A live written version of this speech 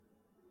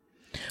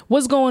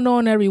What's going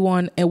on,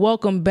 everyone, and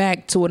welcome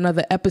back to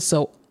another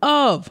episode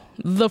of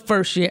the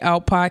First Year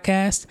Out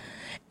podcast.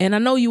 And I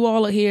know you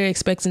all are here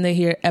expecting to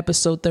hear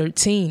episode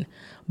 13.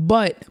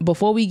 But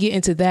before we get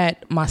into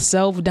that,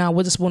 myself, Don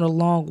Witherspoon,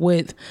 along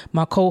with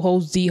my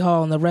co-host D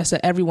Hall and the rest of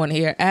everyone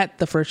here at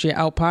the First Year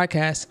Out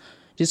podcast,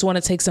 just want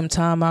to take some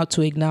time out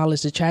to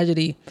acknowledge the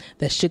tragedy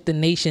that shook the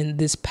nation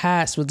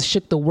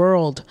shook the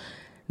world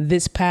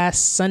this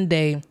past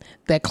Sunday,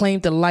 that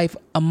claimed the life,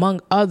 among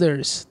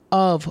others,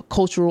 of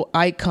cultural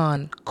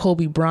icon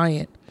Kobe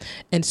Bryant.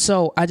 And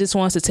so I just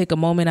want us to take a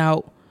moment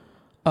out,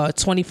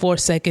 24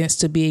 seconds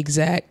to be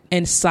exact,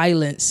 in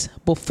silence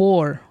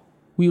before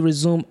we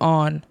resume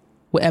on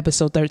with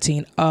episode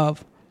 13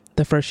 of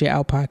the First Year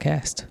Out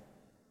podcast.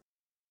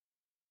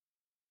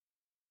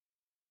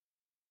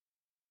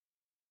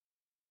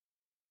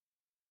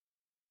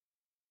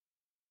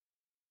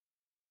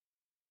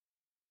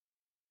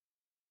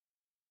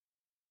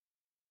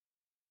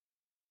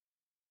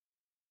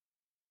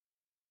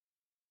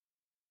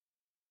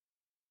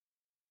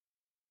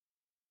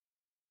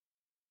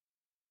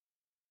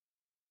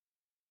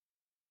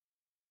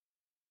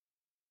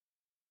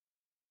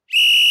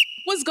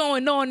 What's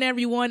going on,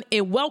 everyone,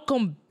 and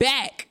welcome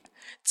back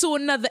to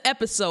another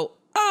episode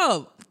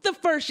of the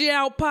First Year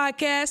Out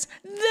podcast,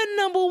 the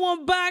number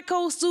one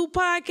bi-coastal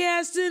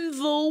podcast in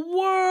the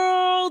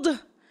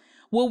world,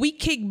 where we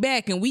kick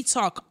back and we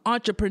talk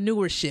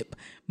entrepreneurship,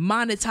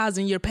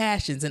 monetizing your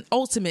passions, and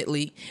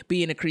ultimately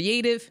being a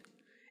creative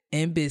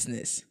in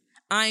business.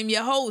 I am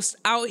your host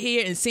out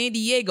here in San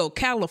Diego,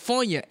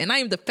 California, and I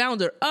am the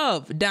founder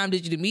of Dime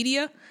Digital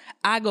Media.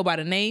 I go by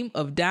the name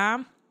of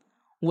Dime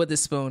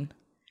Witherspoon.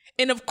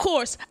 And of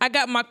course, I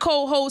got my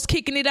co-host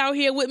kicking it out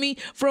here with me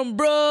from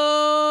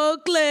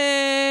Brooklyn.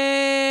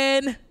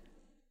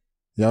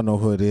 Y'all know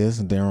who it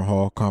is. Darren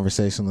Hall,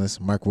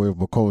 conversationalist,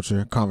 microwavable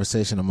culture,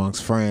 conversation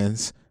amongst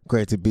friends.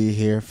 Great to be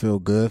here. Feel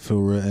good. Feel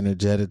real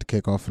energetic to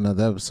kick off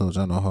another episode.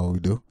 Y'all know how we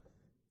do.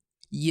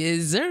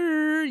 Yes,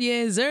 sir.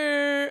 Yes,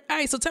 sir. All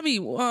right, so tell me,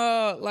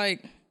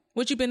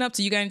 what you been up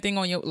to? You got anything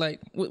on your,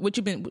 what's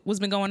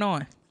been going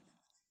on?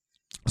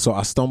 So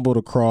I stumbled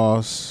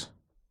across,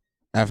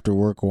 after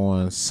work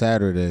on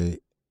Saturday,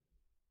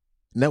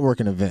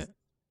 networking event.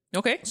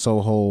 Okay.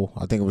 Soho,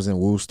 I think it was in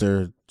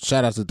Worcester.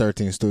 Shout out to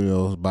 13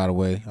 Studios, by the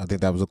way. I think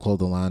that was a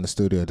clothing line, the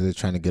studio that they're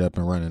trying to get up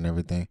and running and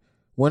everything.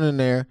 Went in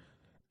there,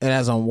 and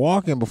as I'm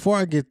walking, before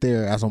I get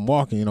there, because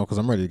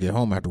I'm ready to get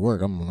home after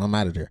work, I'm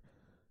out of there.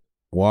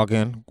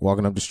 Walking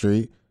up the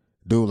street,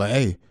 dude like,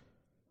 hey,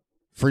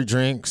 free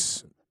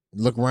drinks,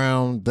 look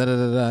around,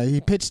 da-da-da-da. He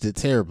pitched it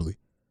terribly.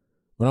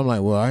 But I'm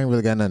like, well, I ain't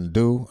really got nothing to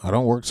do. I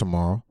don't work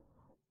tomorrow.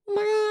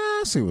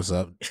 I'll see what's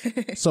up.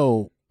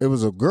 So it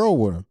was a girl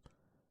with him.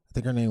 I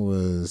think her name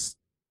was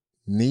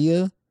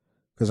Nia,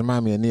 because it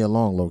reminded me of Nia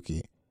Long,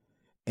 low-key.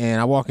 And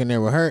I walk in there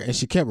with her, and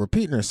she kept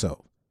repeating herself.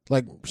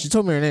 Like, she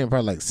told me her name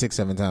probably like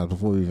 6-7 times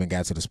before we even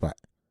got to the spot.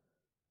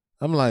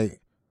 I'm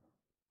like,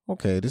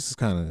 okay, this is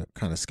kind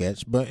of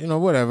sketch, but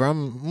whatever.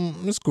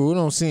 It's cool.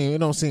 It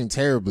don't seem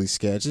terribly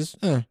sketch. It's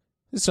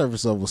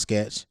surface level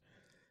sketch.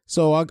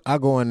 So I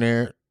go in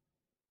there.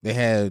 They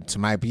had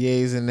some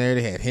IPAs in there.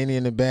 They had Henny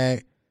in the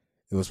back.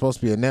 It was supposed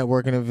to be a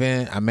networking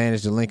event. I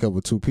managed to link up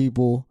with 2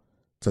 people,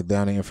 took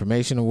down the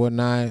information and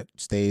whatnot,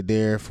 stayed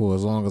there for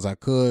as long as I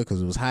could because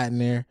it was hot in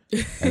there.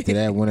 After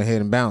that, went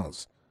ahead and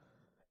bounced.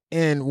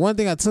 And one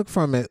thing I took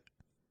from it,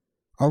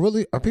 are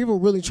people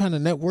really trying to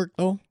network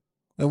though?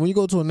 And when you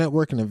go to a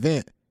networking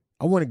event,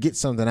 I want to get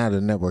something out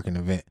of the networking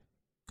event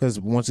because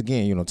once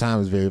again, time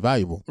is very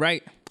valuable.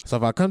 Right. So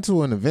if I come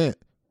to an event,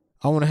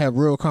 I want to have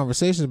real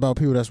conversations about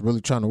people that's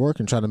really trying to work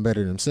and trying to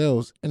better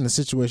themselves in the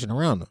situation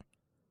around them.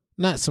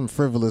 Not some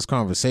frivolous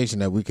conversation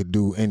that we could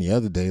do any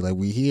other day. Like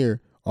we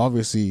hear,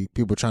 obviously,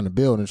 people trying to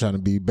build and trying to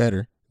be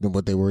better than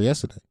what they were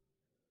yesterday.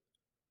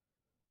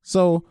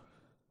 So,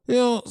 it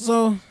was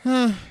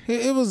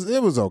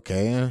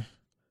okay.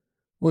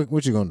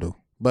 What you gonna do?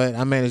 But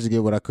I managed to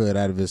get what I could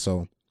out of it,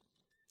 so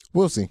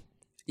we'll see.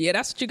 Yeah,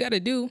 that's what you got to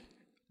do.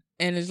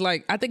 And it's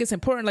like, I think it's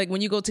important, like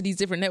when you go to these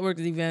different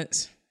networking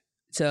events,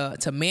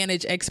 to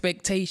manage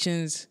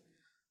expectations,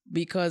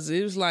 because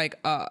it was like,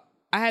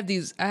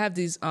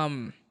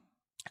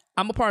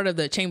 I'm a part of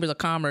the Chambers of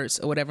Commerce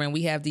or whatever, and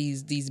we have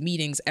these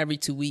meetings every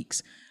 2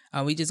 weeks.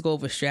 We just go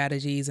over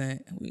strategies,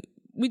 and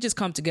we just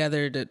come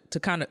together to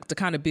kind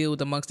of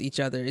build amongst each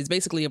other. It's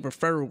basically a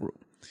referral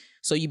group.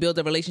 So you build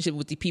a relationship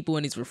with the people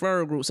in these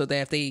referral groups, so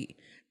that if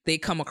they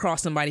come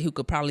across somebody who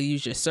could probably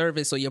use your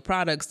service or your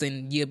products,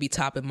 then you'll be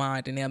top of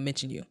mind and they'll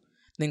mention you.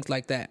 Things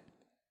like that.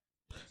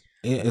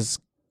 It's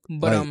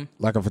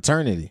like a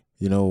fraternity.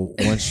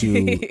 Once you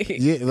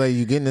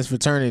you get in this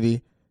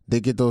fraternity, they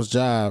get those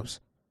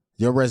jobs.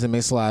 Your resume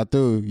slide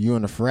through, you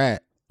in the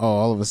frat,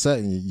 all of a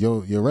sudden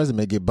your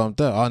resume get bumped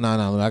up. Oh,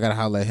 no, I gotta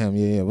holler at him.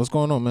 Yeah, what's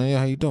going on, man? Yeah,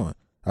 how you doing?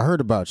 I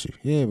heard about you.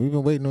 Yeah, we've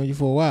been waiting on you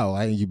for a while.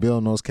 Like, you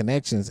building those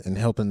connections and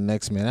helping the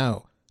next man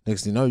out.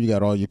 Next thing you know, you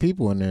got all your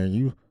people in there, and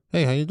you,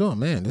 hey, how you doing,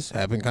 man? This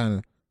happened kind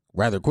of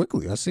rather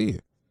quickly. I see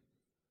it.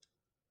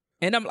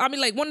 And I mean,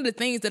 like, one of the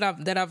things that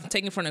I've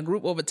taken from the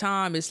group over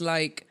time is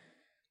like,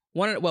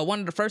 one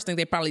of the first things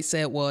they probably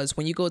said was,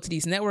 when you go to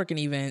these networking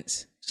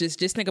events,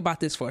 just think about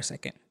this for a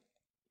second.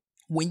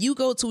 When you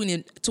go to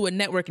a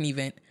networking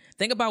event,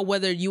 think about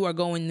whether you are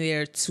going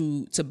there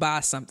to buy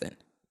something.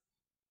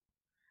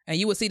 And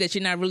you will see that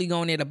you're not really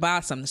going there to buy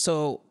something.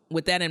 So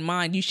with that in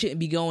mind, you shouldn't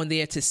be going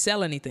there to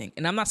sell anything.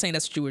 And I'm not saying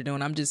that's what you were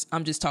doing. I'm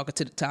just talking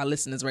to our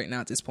listeners right now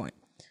at this point.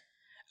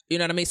 You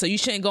know what I mean? So you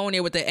shouldn't go in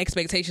there with the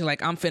expectation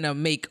like, I'm finna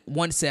make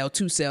 1 sale,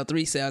 2 sale,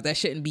 3 sales. That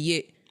shouldn't be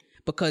it,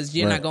 because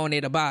you're not going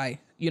there to buy.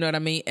 You know what I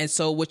mean? And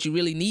so what you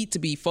really need to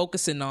be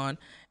focusing on,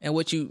 and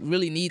what you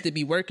really need to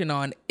be working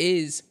on,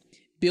 is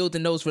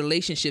building those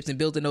relationships and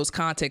building those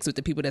contacts with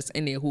the people that's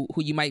in there who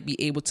you might be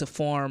able to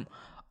form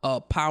a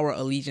power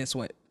allegiance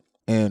with.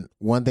 And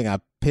one thing I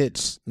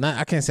pitched,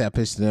 I can't say I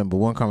pitched to them, but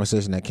one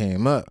conversation that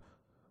came up,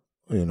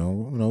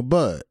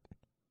 bud,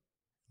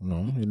 the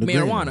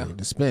marijuana, greenery,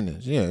 the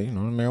spinach, the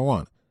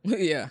marijuana.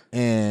 Yeah.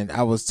 And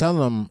I was telling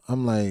them,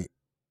 I'm like,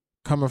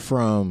 coming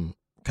from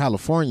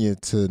California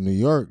to New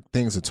York,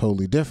 things are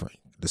totally different.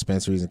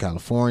 Dispensaries in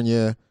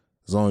California,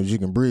 as long as you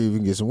can breathe, you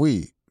can get some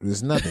weed.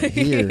 There's nothing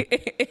here.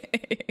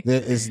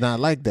 It's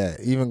not like that.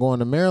 Even going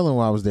to Maryland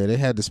while I was there, they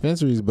had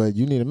dispensaries, but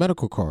you need a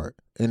medical card.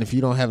 And if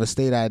you don't have a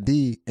state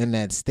ID in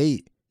that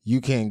state, you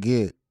can't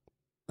get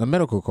a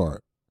medical card.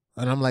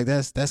 And I'm like,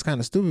 that's kind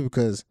of stupid,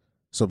 because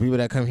so people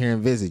that come here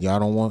and visit, y'all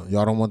don't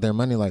want their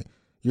money. Like,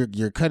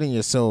 you're cutting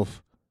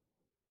yourself,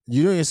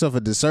 you're doing yourself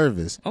a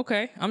disservice.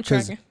 Okay, I'm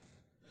tracking.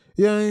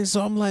 Yeah,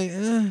 so I'm like,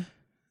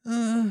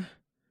 I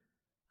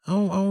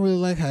don't really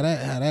like how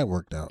that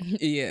worked out.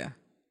 Yeah,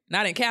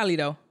 not in Cali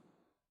though.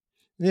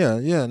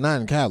 Yeah,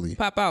 not in Cali.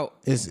 Pop out.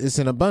 It's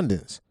in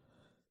abundance.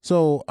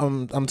 So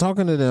I'm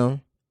talking to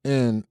them,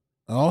 and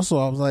also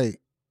I was like,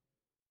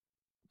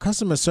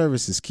 customer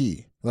service is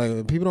key.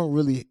 Like, people don't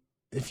really,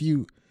 if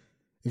you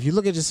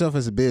look at yourself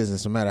as a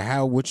business, no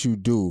matter what you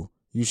do,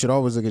 you should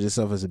always look at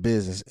yourself as a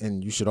business,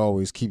 and you should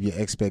always keep your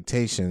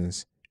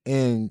expectations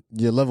and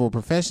your level of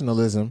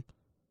professionalism.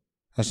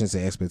 I shouldn't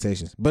say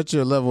expectations, but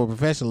your level of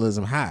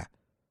professionalism high.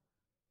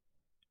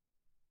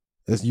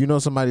 If you know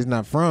somebody's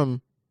not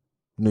from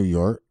New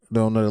York,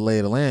 don't know the lay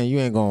of the land, you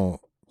ain't gonna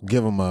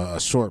give them a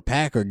short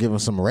pack or give them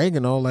some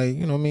oregano. Like,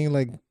 you know what I mean?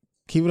 Like,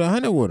 keep it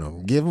 100 with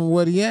him. Give him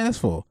what he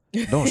asked for.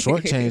 Don't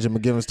shortchange him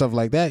and give him stuff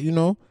like that,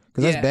 because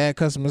that's bad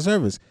customer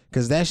service,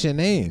 because that's your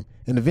name.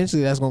 And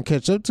eventually that's going to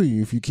catch up to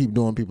you if you keep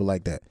doing people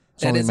like that.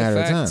 It's only a matter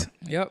of time.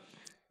 Yep.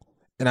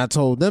 And I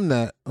told them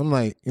that. I'm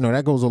like,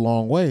 that goes a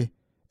long way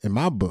in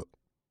my book,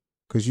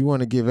 because you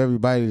want to give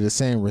everybody the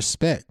same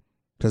respect,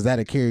 because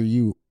that'll carry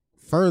you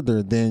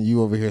further than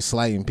you over here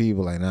slighting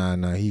people like, nah,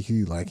 he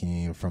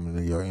ain't from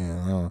New York.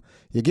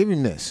 You give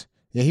him this.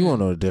 Yeah, he won't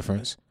know the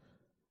difference.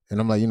 And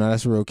I'm like,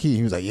 that's real key.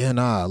 He was like, yeah,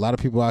 nah, a lot of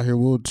people out here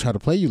will try to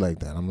play you like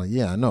that. I'm like,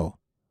 yeah, I know.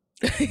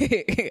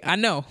 I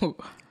know.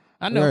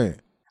 Right.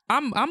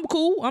 I'm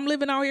cool. I'm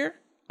living out here.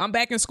 I'm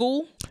back in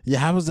school.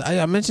 Yeah,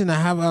 I mentioned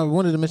that. I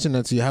wanted to mention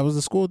that to you. How was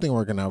the school thing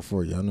working out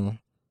for you? I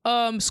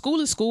know. School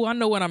is school. I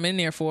know what I'm in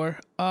there for.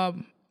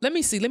 Let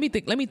me see. Let me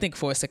think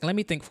for a second. Let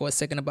me think for a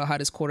second about how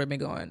this quarter been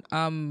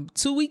going.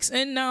 2 weeks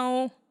in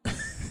now.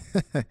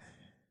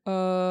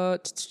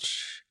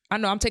 I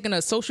know I'm taking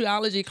a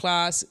sociology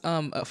class.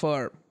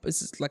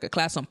 This is like a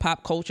class on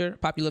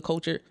popular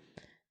culture,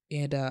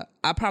 and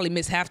I probably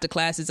missed half the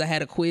classes. I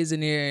had a quiz in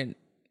there, and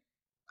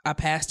I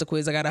passed the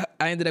quiz. I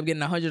ended up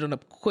getting 100 on the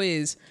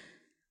quiz,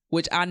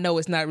 which I know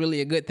is not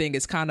really a good thing.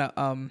 It's kind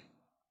of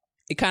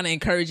it kind of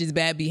encourages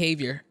bad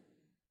behavior.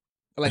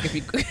 Like, if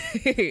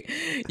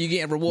you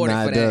getting rewarded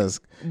for that. It does,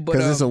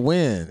 because it's a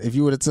win. If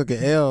you would have took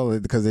an L,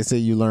 because they say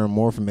you learn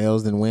more from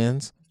L's than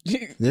wins.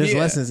 There's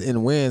lessons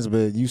in wins,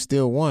 but you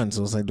still won.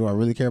 So it's like, do I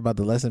really care about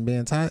the lesson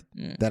being taught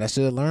that I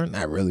should learn?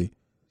 Not really.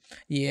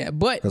 Yeah,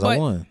 but I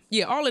won.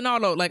 Yeah, all in all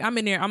though, like, I'm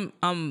in there.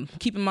 I'm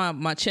keeping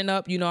my chin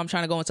up. I'm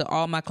trying to go into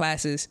all my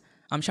classes.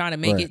 I'm trying to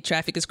make it.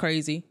 Traffic is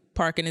crazy.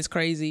 Parking is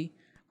crazy.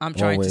 I'm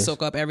trying to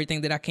soak up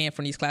everything that I can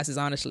from these classes,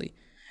 honestly.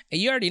 And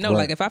you already know,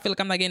 like, if I feel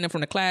like I'm not getting them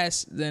from the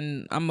class,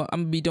 then I'm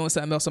gonna be doing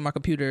something else on my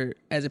computer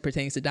as it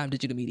pertains to Dime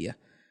Digital Media.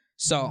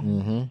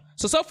 So,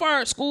 so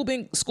far, school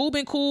been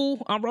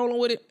cool. I'm rolling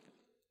with it.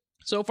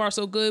 So far,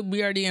 so good.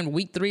 We already in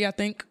week 3, I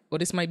think. Or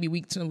this might be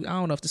week 2. I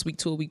don't know if this week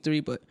 2 or week 3,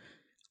 but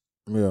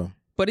yeah.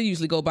 But it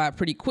usually go by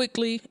pretty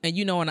quickly. And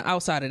on the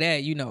outside of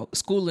that,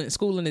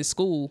 schooling is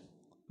school.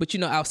 But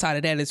outside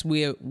of that is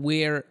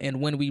where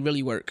and when we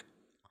really work.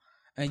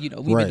 And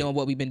we've been doing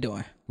what we've been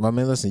doing. Well, I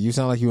mean, listen, you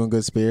sound like you in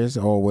good spirits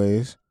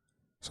always.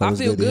 So I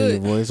feel good to hear your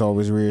voice,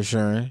 always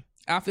reassuring.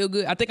 I feel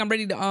good. I think I'm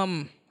ready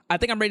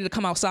to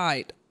come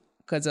outside.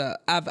 Cause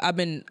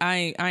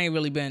I ain't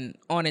really been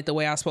on it the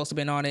way I was supposed to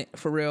been on it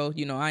for real.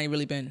 I ain't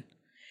really been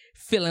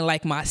feeling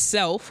like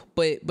myself,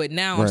 but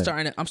now I'm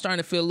starting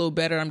to feel a little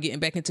better. I'm getting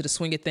back into the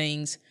swing of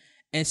things,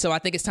 and so I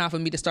think it's time for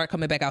me to start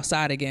coming back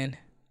outside again,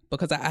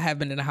 because I have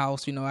been in the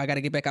house. I got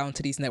to get back out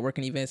into these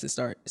networking events and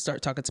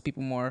start talking to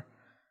people more.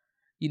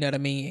 You know what I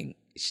mean?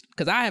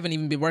 Because I haven't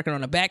even been working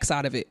on the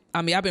backside of it.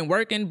 I mean, I've been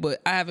working,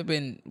 but I haven't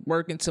been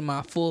working to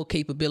my full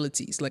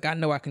capabilities. Like, I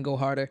know I can go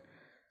harder.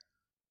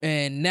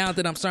 And now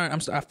that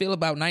I feel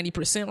about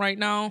 90% right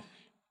now.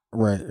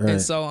 Right.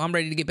 And so I'm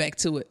ready to get back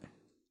to it.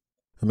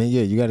 I mean,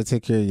 yeah, you got to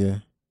take care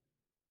of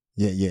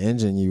your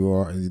engine. You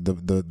are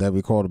that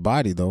we call the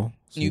body, though.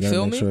 So you gotta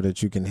feel make me? sure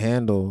that you can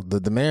handle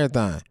the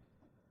marathon.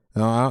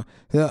 Yeah.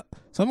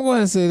 So I'm gonna go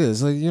ahead and say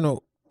this. Like,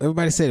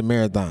 everybody say the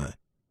marathon,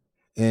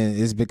 and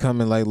it's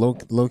becoming like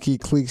low key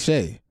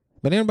cliche.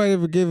 But anybody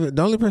ever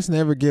the only person to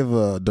ever give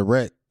a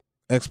direct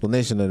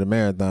explanation of the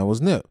marathon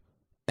was Nip,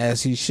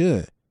 as he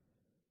should.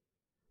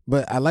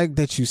 But I like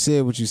that you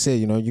said what you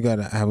said.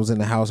 I was in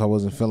the house. I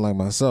wasn't feeling like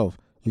myself.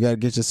 You got to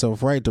get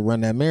yourself right to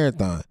run that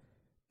marathon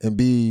and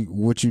be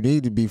what you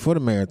need to be for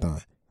the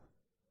marathon.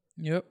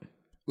 Yep.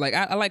 Like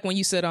I like when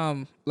you said,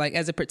 like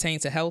as it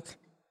pertains to health.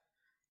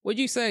 What'd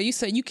you say? You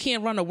said you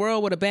can't run the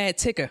world with a bad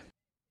ticker.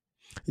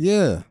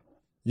 Yeah.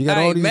 You got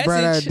all these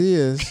bright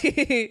ideas,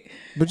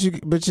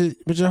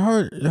 but your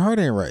heart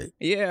ain't right.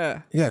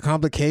 Yeah. You got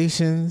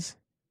complications.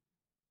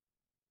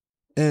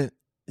 And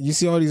you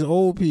see all these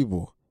old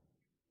people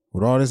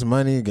with all this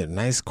money, get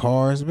nice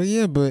cars, but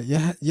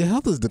your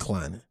health is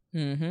declining.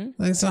 Mm-hmm.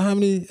 Like,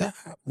 so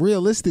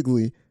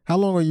realistically, how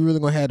long are you really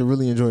gonna have to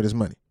really enjoy this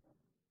money?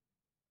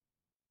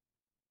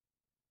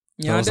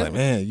 Yeah, so I was like,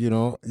 man, you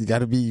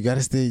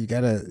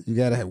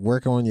gotta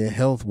work on your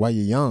health while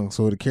you're young,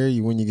 so it'll carry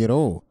you when you get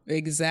old.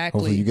 Exactly.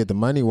 Hopefully, you get the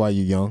money while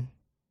you're young.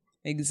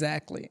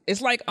 Exactly.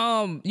 It's like,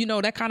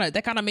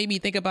 that kind of made me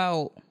think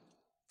about.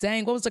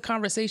 Dang, what was the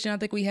conversation? I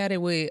think we had it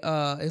with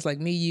it's like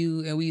me,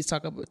 you, and we used to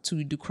talk about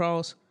to do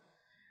cross,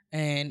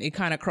 and it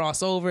kind of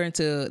crossed over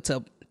into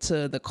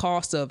to the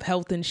cost of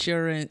health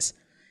insurance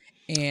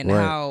and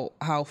right.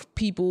 how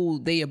people,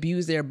 they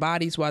abuse their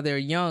bodies while they're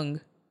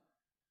young,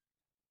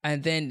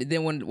 and then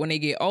when they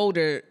get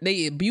older,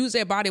 they abuse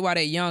their body while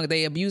they're young.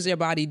 They abuse their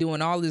body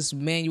doing all this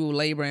manual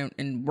labor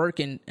and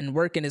working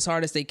as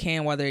hard as they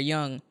can while they're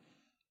young,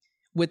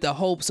 with the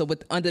hopes of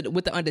with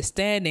the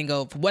understanding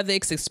of, whether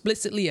it's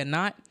explicitly or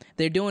not,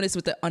 they're doing this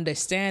with the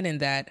understanding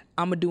that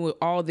I'm gonna do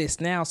all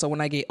this now, so when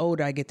I get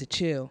older, I get to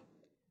chill,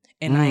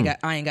 and I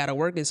ain't got to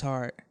work as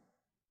hard.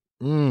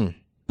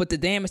 But the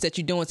damage that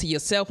you're doing to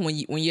yourself when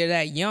you're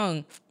that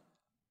young,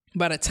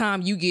 by the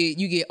time you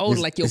get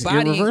older, like your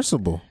body,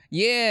 irreversible.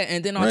 Yeah,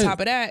 and then on top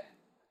of that,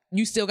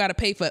 you still got to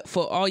pay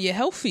for all your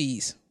health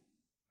fees.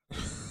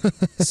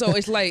 So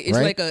it's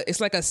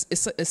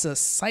a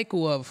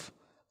cycle of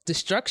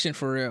destruction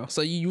for real.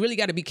 So you really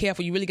got to be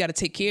careful. You really got to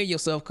take care of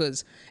yourself,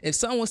 because if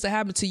something was to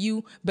happen to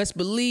you, best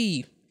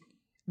believe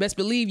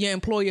your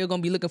employer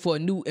gonna be looking for a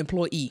new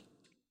employee.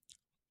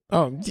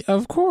 Oh,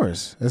 of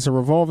course, it's a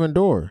revolving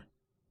door.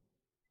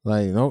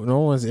 Like no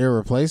one's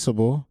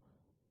irreplaceable.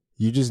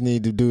 You just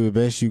need to do the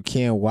best you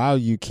can while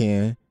you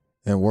can,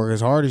 and work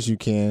as hard as you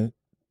can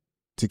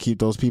to keep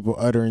those people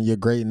uttering your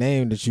great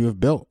name that you have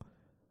built.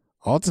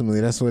 Ultimately,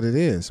 that's what it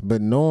is.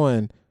 But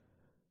knowing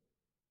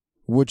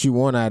what you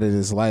want out of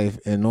this life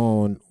and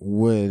knowing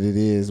what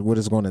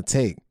it's going to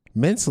take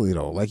mentally,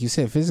 though, like you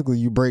said, physically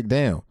you break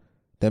down.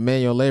 That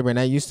manual labor, and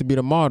that used to be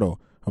the motto.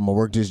 I'm gonna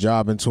work this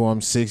job until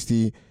I'm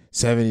 60,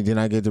 70, then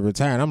I get to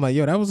retire. And I'm like,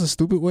 yo, that was a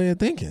stupid way of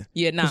thinking.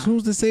 Yeah, nah. 'Cause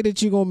who's to say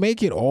that you're gonna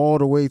make it all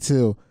the way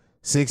till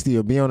 60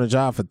 or be on a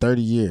job for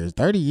 30 years?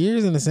 30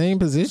 years in the same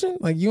position?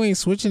 Like, you ain't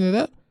switching it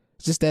up.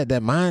 It's just that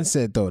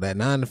mindset, though, that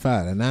 9 to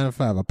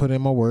 5. I put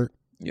in my work,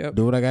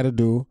 do what I got to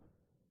do,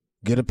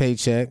 get a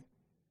paycheck,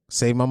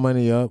 save my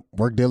money up,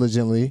 work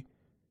diligently,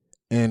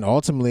 and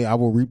ultimately I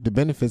will reap the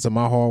benefits of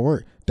my hard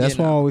work. That's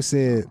why I always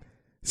said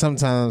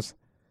sometimes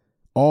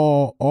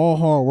all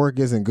hard work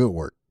isn't good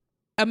work.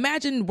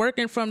 Imagine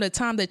working from the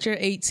time that you're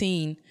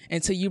 18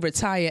 until you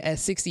retire at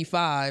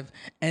 65,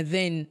 and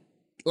then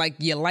like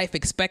your life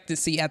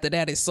expectancy after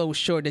that is so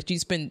short that you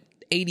spend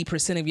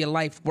 80% of your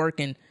life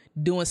working,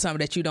 doing something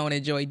that you don't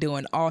enjoy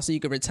doing. Also, you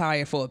could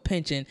retire for a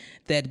pension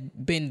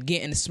that been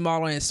getting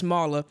smaller and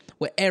smaller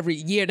with every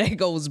year that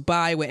goes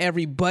by, with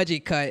every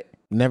budget cut.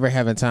 Never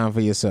having time for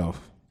yourself.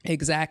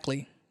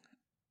 Exactly.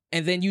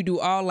 And then you do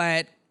all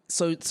that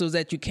so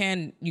that you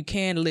can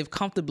live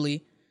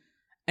comfortably.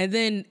 And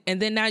then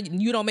now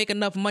you don't make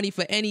enough money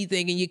for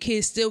anything, and your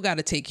kids still got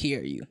to take care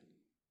of you.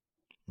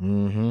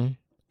 Mm-hmm.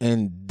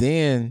 And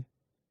then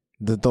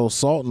to throw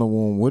salt in the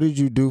wound, what did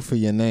you do for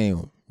your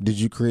name? Did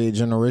you create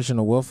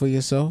generational wealth for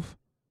yourself?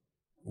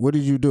 What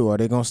did you do? Are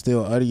they going to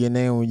still utter your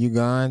name when you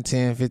gone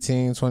 10,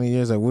 15, 20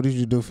 years? Like, what did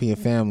you do for your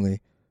family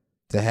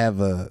to have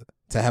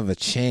a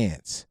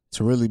chance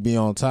to really be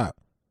on top?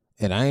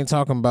 And I ain't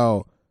talking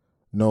about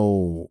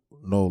no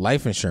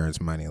life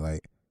insurance money.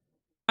 Like,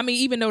 I mean,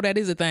 even though that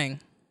is a thing.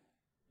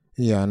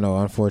 Yeah, I know,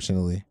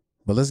 unfortunately.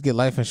 But let's get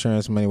life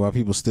insurance money while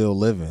people still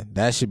living.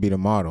 That should be the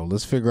motto.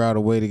 Let's figure out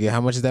a way to get, how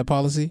much is that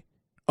policy?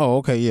 Oh,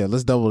 okay, yeah,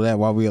 let's double that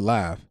while we're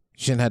alive.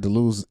 You shouldn't have to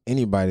lose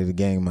anybody to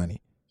gain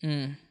money.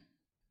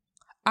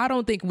 I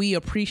don't think we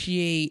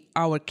appreciate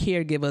our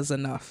caregivers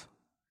enough.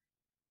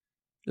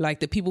 Like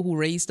the people who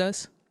raised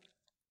us.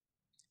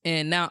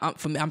 And now,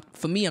 for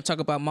me, I'm talking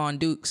about Mon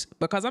Dukes.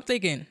 Because I'm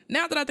thinking,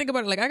 now that I think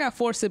about it, like I got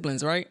 4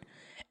 siblings, right?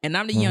 And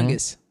I'm the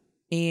youngest.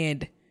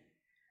 And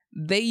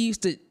they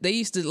used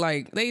to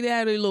like, they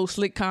had their little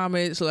slick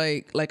comments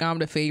like I'm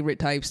the favorite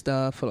type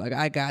stuff, or like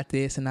I got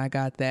this and I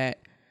got that.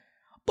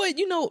 But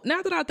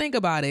now that I think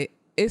about it,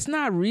 it's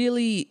not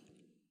really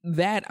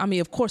that. I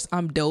mean, of course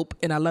I'm dope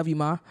and I love you,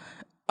 Ma.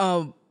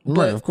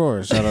 Right, of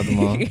course. Shout out to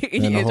Mom. And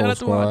the whole shout out to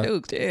squad. my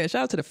Dukes. Yeah,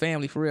 shout out to the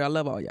family for real. I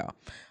love all y'all.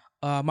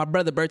 My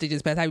brother's birthday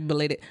just passed. Happy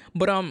belated.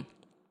 But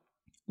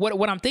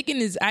what I'm thinking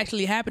is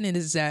actually happening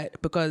is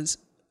that because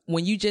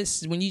when you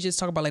just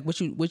talk about like what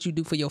you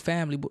do for your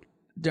family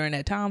during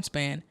that time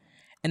span,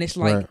 and it's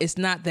like It's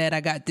not that I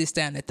got this,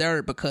 that, and the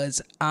third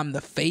because I'm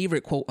the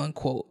favorite, quote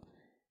unquote.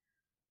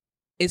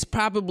 It's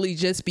probably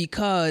just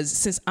because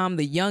since I'm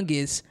the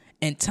youngest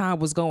and time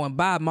was going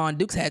by, Mon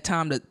Dukes had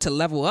time to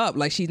level up.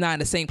 Like she's not in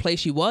the same place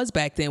she was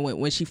back then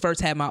when she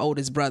first had my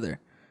oldest brother.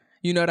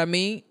 You know what I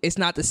mean? It's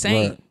not the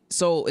same. Right.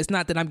 So it's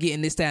not that I'm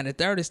getting this, that, and the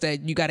third. It's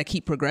that you got to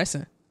keep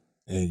progressing.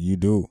 Yeah, you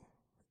do,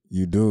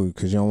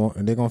 because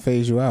they're gonna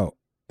phase you out,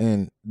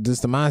 and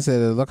just the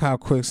mindset of look how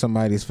quick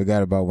somebody's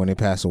forgot about when they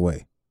pass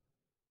away.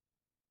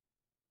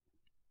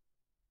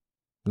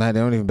 Now they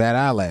don't even bat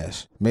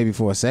eyelash, maybe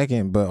for a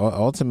second, but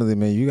ultimately,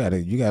 man, you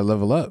gotta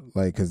level up,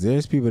 like, because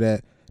there's people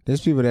that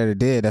are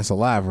dead that's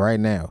alive right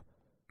now,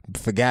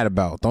 forgot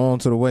about, thrown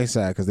to the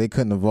wayside because they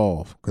couldn't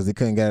evolve, because they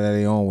couldn't get out of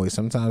their own way.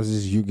 Sometimes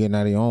it's you getting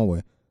out of your own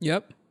way.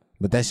 Yep.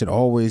 But that should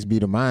always be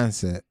the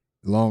mindset.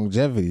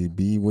 Longevity,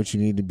 be what you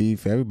need to be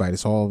for everybody.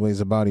 It's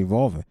always about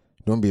evolving.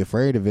 Don't be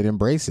afraid of it.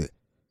 Embrace it.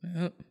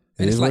 Yep.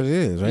 It is what it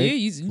is, right? Yeah,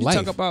 you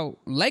talk about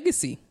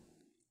legacy.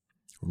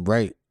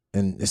 Right.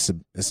 And it's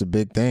a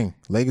big thing.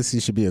 Legacy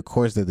should be a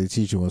course that they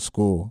teach you in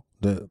school,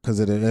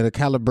 because it'll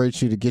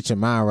calibrate you to get your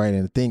mind right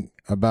and think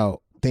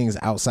about things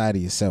outside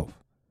of yourself.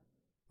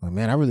 Like,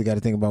 man, I really got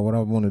to think about what I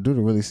want to do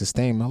to really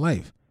sustain my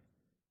life.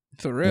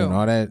 For real.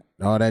 And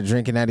all that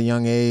drinking at a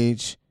young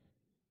age,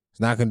 it's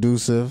not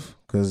conducive,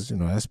 because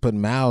that's putting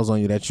miles on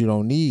you that you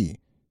don't need.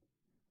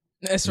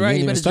 That's right.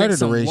 You better drink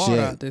some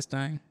water out this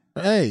thing.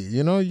 Hey,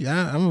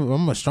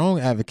 I'm a strong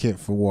advocate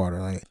for water.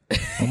 Like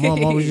my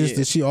mom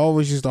always she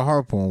always used to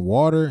harp on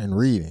water and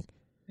reading.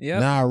 Yeah.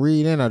 Now I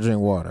read and I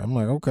drink water. I'm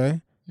like,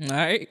 okay. All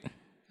right.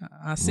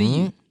 I see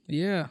you.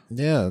 Yeah.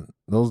 Yeah.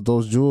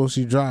 Those jewels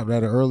she dropped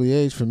at an early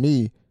age for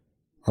me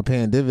are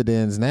paying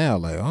dividends now.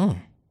 Like,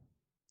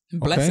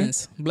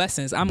 Blessings. Okay.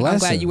 Blessings. I'm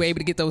glad you were able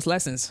to get those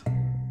lessons.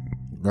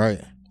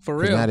 Right. For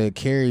real. Now they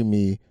carry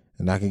me,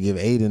 and I can give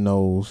Aiden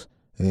those,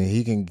 and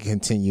he can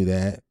continue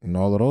that and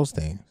all of those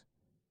things.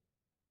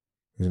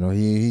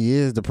 He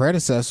is the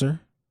predecessor,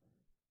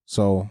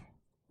 so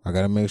I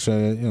got to make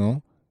sure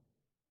that,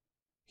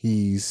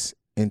 he's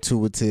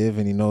intuitive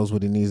and he knows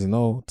what he needs to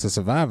know to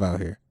survive out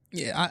here.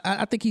 Yeah,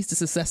 I think he's the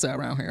successor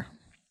around here.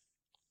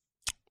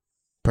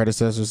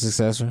 Predecessor,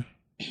 successor.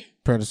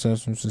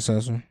 Predecessor,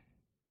 successor.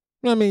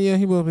 I mean, yeah,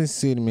 he will be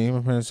succeeding me, my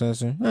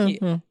predecessor.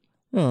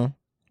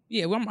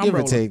 Yeah, well, I'm give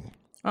rolling. Or take.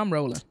 I'm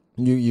rolling.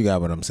 You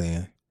got what I'm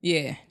saying.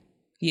 Yeah.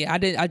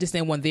 I just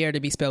didn't want there to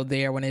be spelled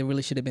there when it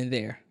really should have been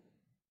there.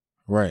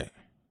 Right.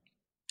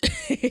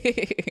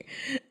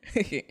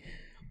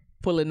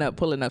 Pulling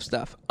up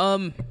stuff.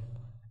 All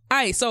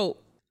right, so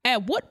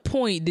at what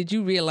point did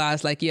you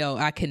realize, like, yo,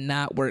 I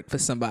cannot work for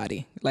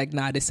somebody? Like,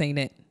 nah, this ain't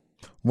it.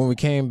 When we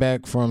came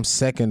back from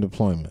second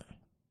deployment.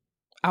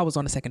 I was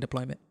on the second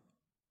deployment.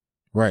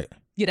 Right.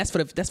 Yeah, that's for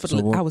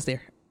the I was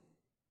there.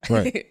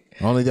 Right.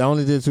 I only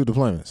did 2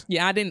 deployments.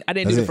 Yeah, I didn't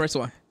do the first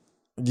one.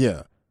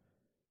 Yeah.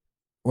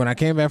 When I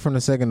came back from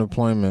the second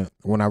deployment,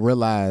 when I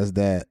realized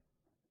that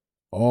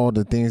all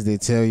the things they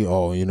tell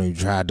you, you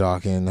dry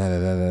docking,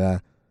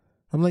 I'm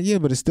like, yeah,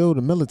 but it's still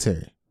the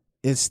military.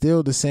 It's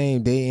still the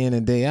same day in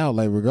and day out.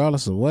 Like,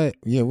 regardless of what,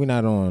 yeah, we're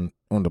not on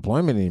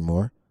deployment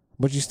anymore,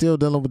 but you're still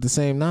dealing with the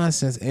same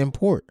nonsense in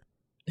port.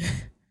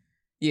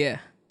 Yeah.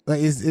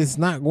 Like, it's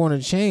not going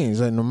to change.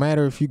 Like, no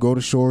matter if you go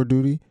to shore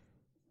duty,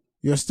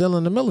 you're still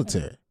in the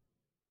military.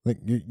 Like,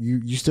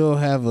 you still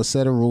have a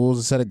set of rules,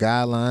 a set of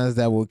guidelines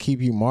that will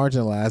keep you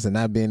marginalized and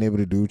not being able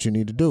to do what you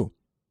need to do.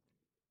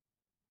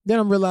 Then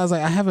I realized,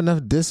 like, I have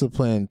enough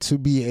discipline to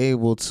be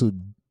able to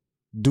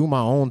do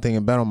my own thing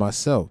and bet on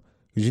myself.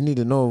 Because you need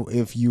to know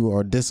if you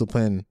are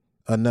disciplined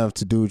enough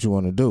to do what you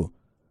want to do.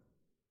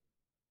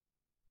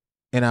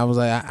 And I was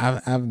like,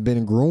 I've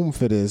been groomed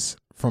for this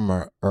from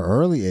an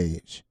early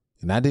age.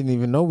 And I didn't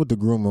even know what the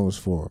grooming was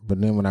for.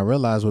 But then when I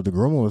realized what the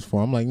grooming was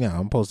for, I'm like,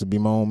 I'm supposed to be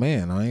my own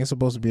man. I ain't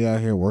supposed to be out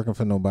here working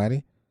for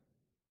nobody.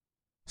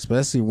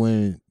 Especially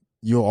when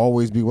you'll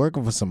always be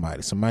working for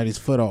somebody. Somebody's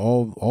foot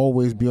will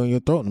always be on your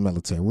throat in the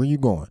military. Where you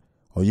going?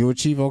 Oh, you a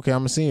chief? Okay,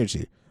 I'm a senior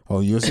chief. Oh,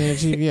 you a senior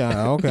chief?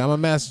 Yeah, okay, I'm a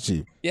master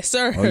chief. Yes,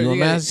 sir. Oh, you a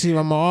master chief?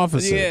 I'm an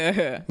officer.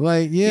 Yeah.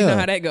 Like, yeah. You know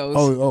how that goes.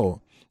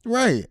 Oh,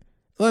 right.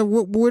 Like,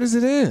 where does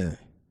it end?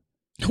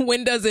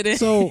 When does it end?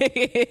 So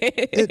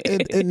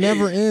it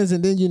never ends,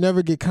 and then you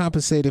never get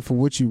compensated for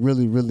what you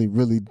really, really,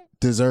 really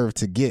deserve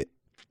to get,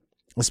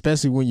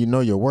 especially when you know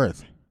your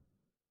worth.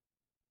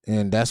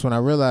 And that's when I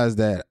realized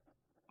that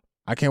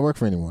I can't work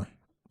for anyone.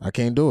 I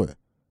can't do it.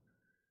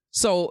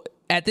 So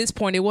at this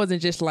point, it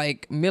wasn't just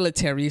like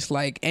military. It's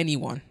like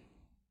anyone.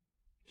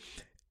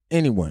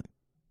 Anyone.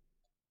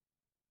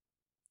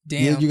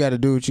 Damn. Yeah, you got to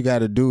do what you got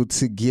to do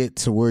to get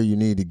to where you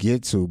need to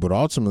get to. But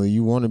ultimately,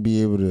 you want to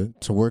be able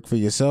to work for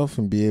yourself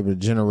and be able to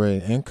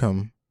generate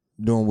income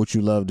doing what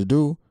you love to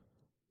do,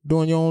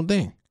 doing your own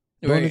thing,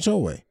 doing it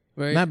your way.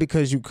 Right. Not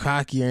because you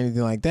cocky or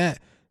anything like that,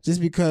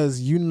 just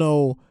because you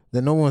know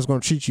that no one's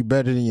going to treat you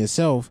better than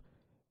yourself.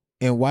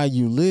 And while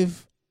you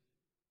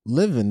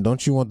living,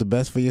 don't you want the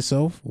best for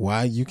yourself?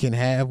 Why you can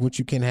have what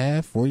you can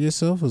have for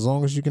yourself as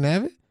long as you can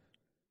have it?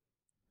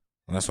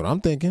 That's what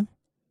I'm thinking.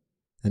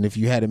 And if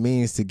you had a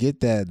means to get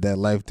that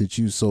life that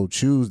you so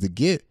choose to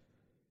get,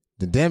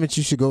 then damn it,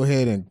 you should go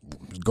ahead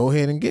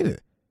and get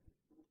it.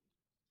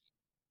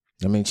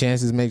 I mean,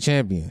 chances make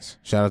champions.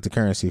 Shout out to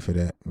Currency for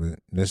that. But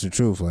that's the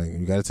truth. Like,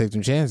 you got to take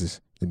them chances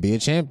to be a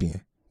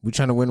champion. We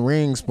trying to win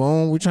rings,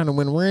 Spoon. We trying to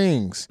win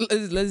rings.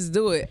 Let's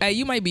do it. Hey,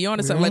 you might be on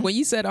to something. Like when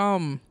you said,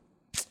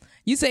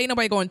 you say ain't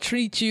nobody gonna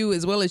treat you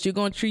as well as you're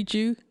gonna treat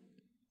you.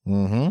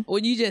 Mm-hmm.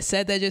 When you just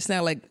said that just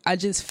now, like I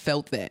just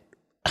felt that.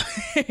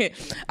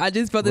 I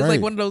just felt it's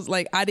like one of those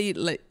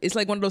it's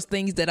like one of those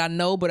things that I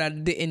know but I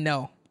didn't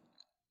know.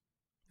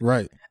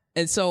 Right.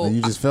 And so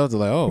you just felt it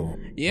like, oh,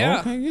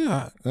 yeah. Okay,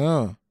 yeah.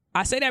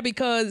 I say that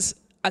because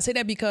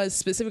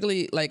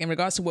specifically like in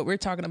regards to what we're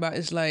talking about,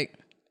 it's like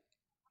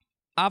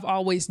I've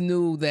always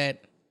knew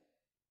that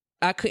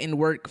I couldn't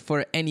work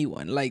for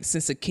anyone, like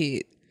since a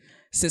kid,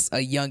 since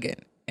a youngin'.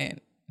 And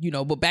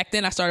but back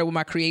then I started with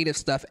my creative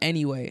stuff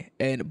anyway.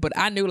 But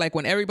I knew like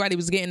when everybody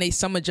was getting their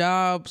summer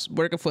jobs,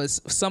 working for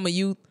summer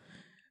youth,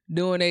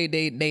 doing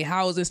they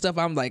housing stuff,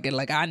 I'm like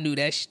I knew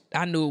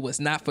I knew it was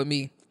not for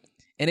me.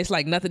 And it's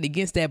like nothing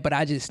against that, but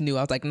I just knew.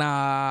 I was like,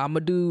 nah, I'm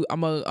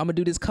gonna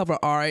do this cover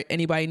art.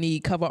 Anybody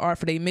need cover art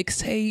for their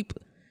mixtape?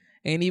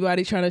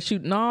 Anybody trying to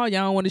shoot? No,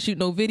 y'all don't want to shoot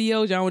no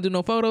videos. Y'all don't want to do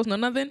no photos, no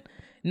nothing.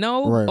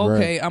 No, right,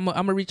 okay. Right. I'm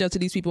gonna reach out to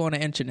these people on the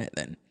internet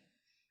then.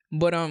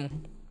 But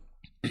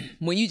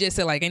when you just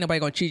said like ain't nobody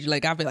gonna treat you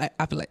like I feel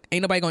like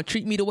ain't nobody gonna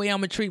treat me the way I'm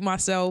gonna treat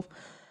myself.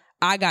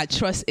 I got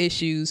trust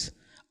issues,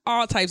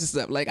 all types of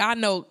stuff. Like I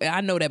know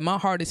that my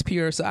heart is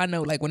pure, so I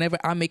know like whenever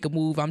I make a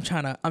move, I'm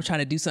trying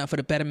to do something for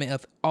the betterment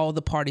of all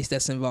the parties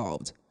that's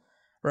involved.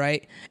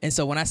 Right. And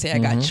so when I say I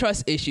got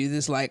trust issues,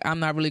 it's like I'm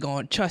not really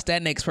going to trust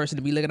that next person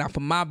to be looking out for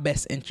my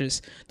best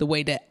interest the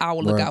way that I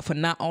will look out for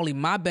not only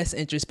my best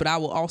interest, but I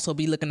will also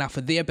be looking out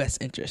for their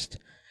best interest.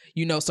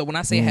 So when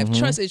I say I have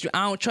trust issues,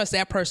 I don't trust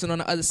that person on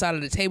the other side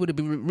of the table to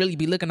really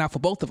be looking out for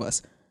both of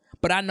us.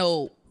 But I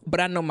know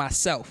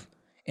myself,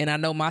 and I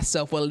know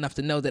myself well enough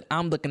to know that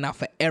I'm looking out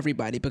for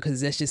everybody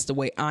because that's just the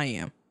way I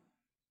am.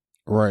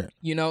 Right.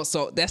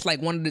 So that's like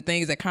one of the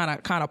things that kind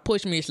of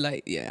pushed me. It's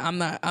like, yeah, I'm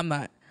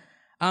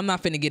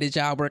not finna get a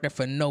job working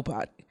for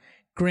nobody.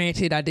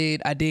 Granted, I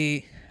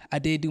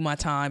did do my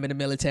time in the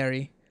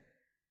military,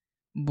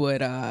 but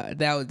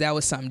that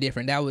was something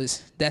different.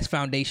 That's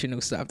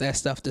foundational stuff. That's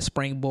stuff to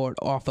springboard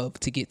off of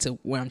to get to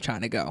where I'm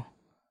trying to go.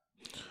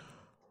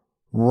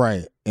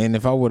 Right. And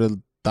if I would have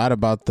thought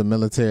about the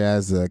military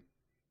as a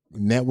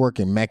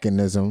networking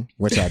mechanism,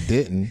 which I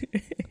didn't,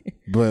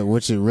 but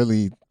which it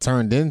really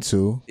turned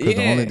into, because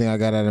the only thing I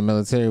got out of the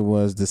military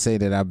was to say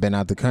that I've been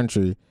out the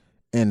country.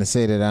 And to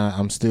say that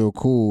I'm still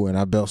cool and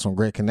I built some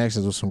great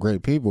connections with some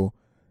great people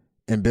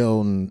and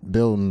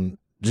building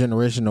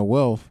generational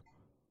wealth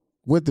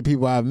with the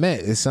people I've met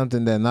is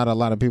something that not a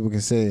lot of people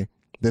can say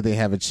that they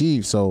have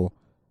achieved. So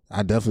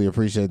I definitely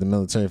appreciate the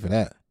military for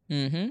that.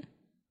 Mm-hmm.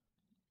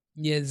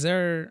 Yes,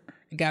 sir.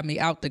 Got me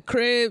out the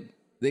crib.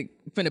 They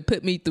finna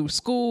put me through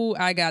school.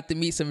 I got to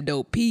meet some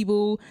dope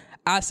people.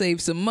 I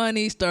saved some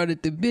money,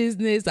 started the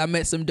business. I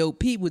met some dope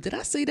people. Did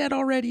I say that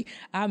already?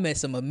 I met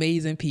some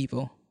amazing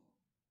people.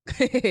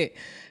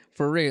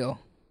 For real.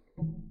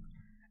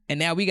 And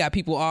now we got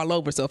people all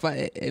over. So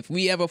if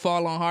we ever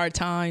fall on hard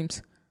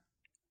times,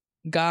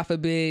 God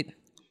forbid,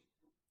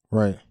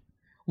 right,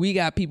 we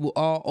got people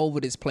all over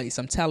this place.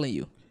 I'm telling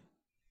you.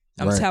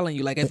 Telling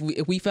you, like if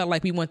we felt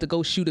like we went to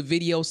go shoot a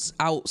video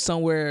out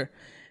somewhere,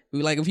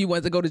 like if you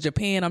wanted to go to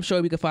Japan, I'm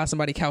sure we could find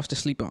somebody couch to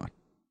sleep on.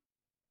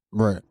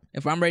 Right.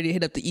 If I'm ready to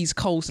hit up the East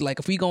Coast, like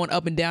if we going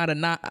up and down to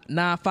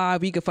 9-5,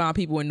 we could find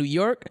people in New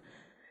York.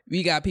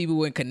 We got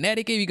people in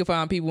Connecticut. We can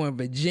find people in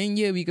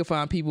Virginia. We can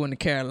find people in the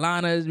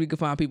Carolinas. We can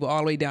find people all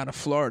the way down to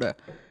Florida.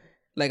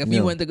 Like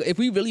if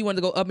we really wanted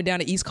to go up and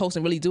down the East Coast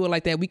and really do it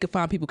like that, we could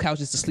find people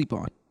couches to sleep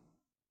on.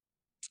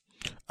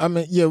 I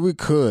mean, yeah, we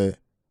could.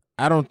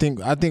 I think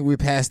we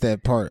passed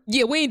that part.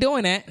 Yeah, we ain't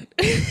doing that.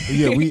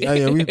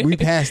 we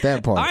passed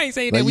that part. I ain't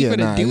saying that we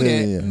finna do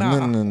that. Yeah.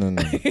 Nah. No.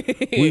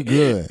 We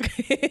good.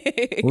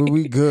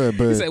 we good,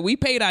 but he said we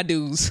paid our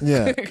dues.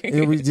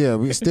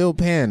 we still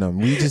paying them.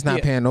 We just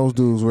not paying those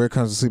dues where it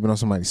comes to sleeping on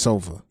somebody's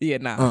sofa. Yeah,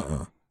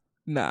 nah.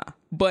 Nah.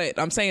 But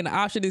I'm saying the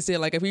option is there,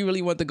 like if we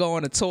really want to go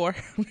on a tour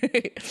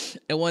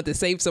and want to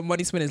save some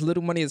money, spend as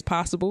little money as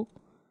possible,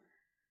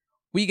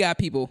 we got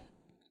people.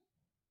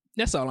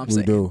 That's all I'm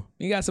saying. We do.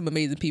 You got some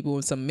amazing people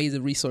and some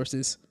amazing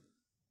resources.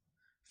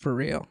 For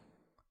real.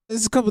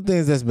 There's a couple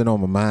things that's been on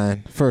my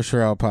mind. First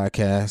Year Out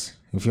podcast.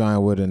 If you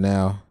ain't with it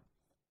now,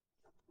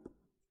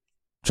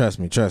 trust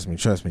me.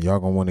 Y'all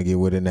gonna want to get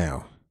with it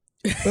now.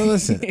 But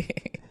listen,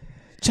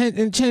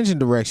 changing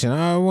direction.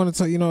 I want to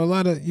tell you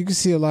can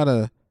see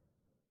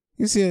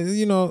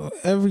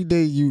every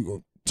day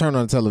you turn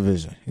on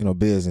television,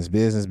 business.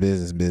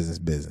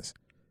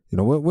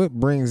 What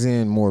brings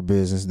in more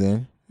business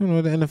than the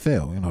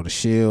NFL, the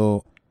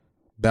Shield,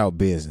 about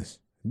business,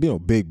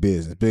 big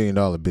business, $1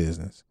 billion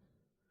business.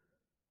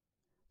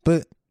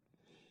 But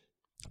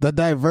the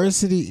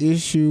diversity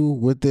issue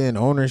within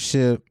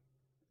ownership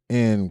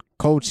and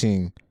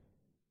coaching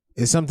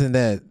is something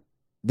that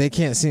they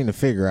can't seem to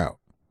figure out.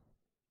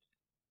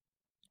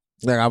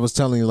 Like I was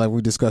telling you, like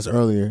we discussed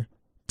earlier,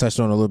 touched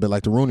on a little bit,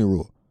 like the Rooney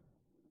Rule.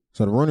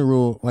 So the Rooney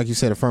Rule, like you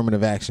said,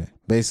 affirmative action,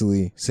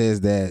 basically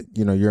says that,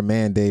 you're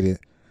mandated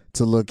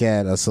to look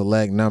at a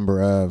select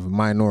number of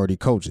minority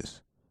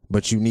coaches,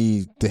 but you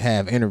need to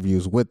have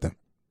interviews with them.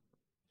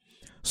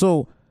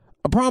 So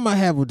a problem I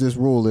have with this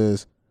rule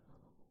is,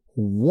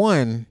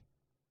 one,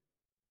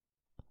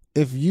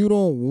 if you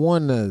don't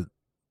want to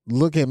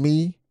look at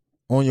me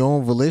on your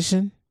own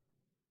volition,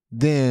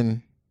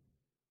 then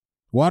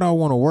why do I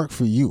want to work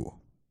for you?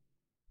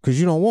 Because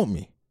you don't want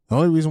me. The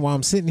only reason why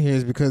I'm sitting here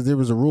is because there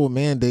was a rule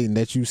mandating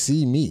that you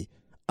see me.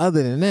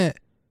 Other than that,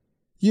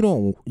 you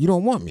don't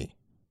want me.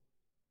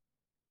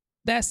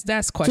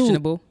 That's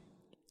questionable.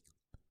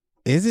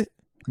 Is it?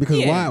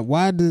 Because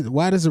why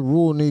does a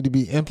rule need to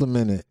be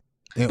implemented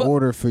in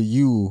order for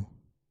you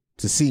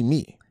to see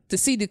me? To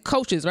see the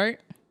coaches, right?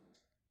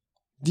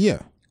 Yeah.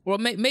 Well,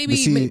 maybe to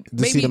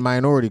see the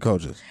minority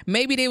coaches.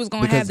 Maybe they was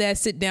going to have that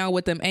sit down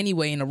with them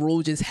anyway, and the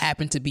rule just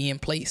happened to be in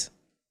place.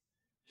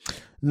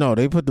 No,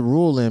 they put the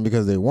rule in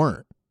because they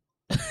weren't.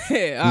 All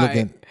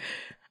right.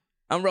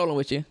 I'm rolling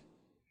with you.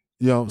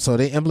 So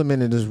they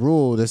implemented this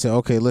rule that said,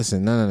 okay,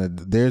 listen, no,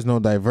 there's no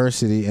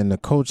diversity in the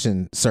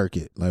coaching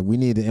circuit. Like, we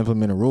need to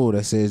implement a rule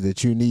that says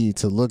that you need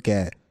to look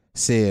at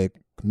said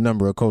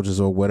number of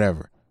coaches or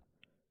whatever.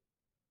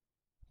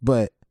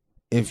 But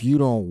if you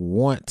don't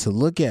want to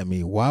look at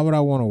me, why would I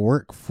want to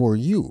work for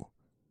you?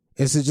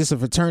 It's just a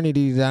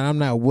fraternity that I'm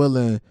not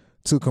willing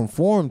to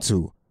conform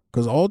to.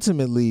 Because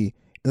ultimately,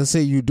 let's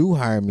say you do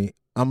hire me,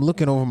 I'm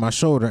looking over my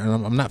shoulder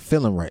and I'm not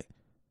feeling right.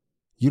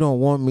 You don't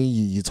want me.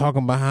 You're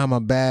talking behind my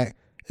back.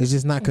 It's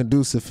just not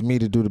conducive for me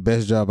to do the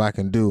best job I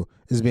can do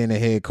as being a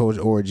head coach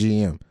or a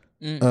GM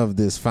of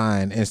this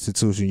fine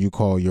institution you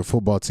call your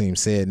football team,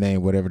 said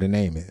name, whatever the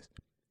name is.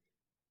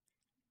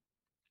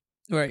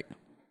 Right.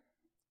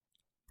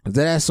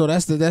 That's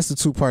the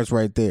two parts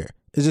right there.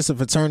 It's just a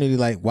fraternity.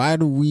 Like, why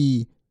do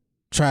we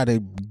try to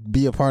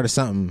be a part of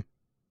something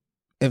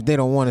if they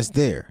don't want us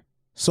there?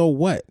 So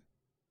what?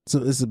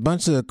 So it's a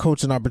bunch of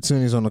coaching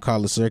opportunities on the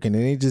college circuit,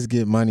 and they just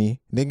get money.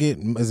 They get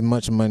as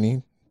much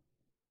money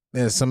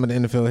as some of the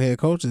NFL head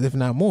coaches, if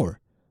not more.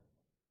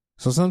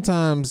 So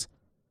sometimes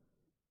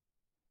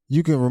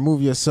you can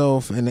remove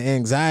yourself and the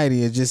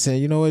anxiety of just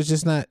saying, it's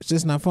just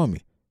not for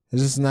me.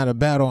 It's just not a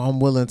battle I'm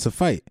willing to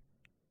fight.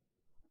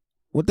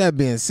 With that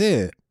being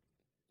said,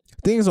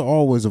 things are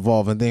always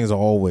evolving. Things are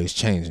always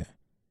changing.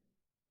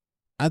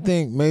 I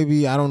think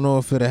maybe, I don't know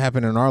if it'll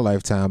happen in our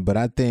lifetime, but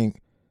I think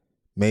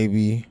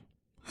maybe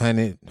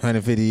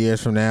 150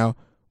 years from now,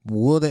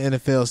 will the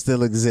NFL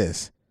still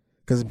exist?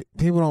 Because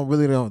people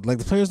don't like,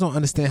 the players don't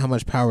understand how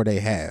much power they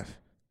have.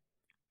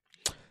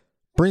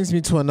 Brings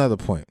me to another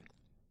point.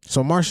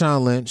 So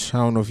Marshawn Lynch, I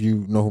don't know if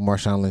you know who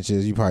Marshawn Lynch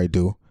is. You probably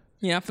do.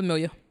 Yeah, I'm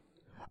familiar.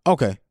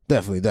 Okay,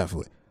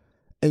 definitely.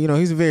 And,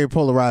 he's a very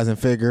polarizing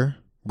figure,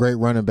 great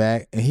running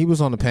back. And he was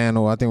on the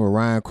panel, I think, with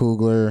Ryan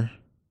Coogler,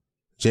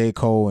 J.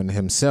 Cole, and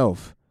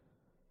himself.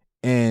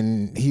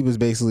 And he was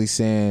basically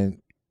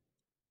saying,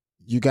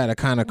 you got to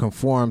kind of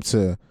conform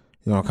to,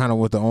 kind of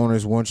what the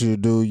owners want you to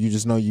do. You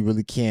just know you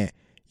really can't.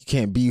 You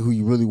can't be who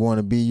you really want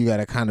to be. You got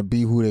to kind of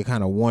be who they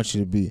kind of want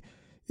you to be.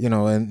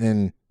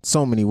 And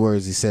so many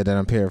words he said that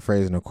I'm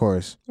paraphrasing, of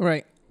course.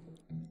 Right.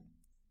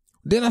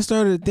 Then I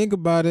started to think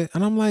about it,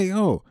 and I'm like,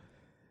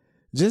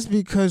 just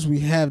because we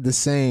have the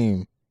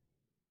same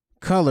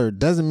color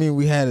doesn't mean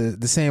we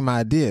had the same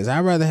ideas.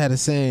 I'd rather have the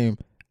same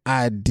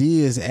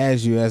ideas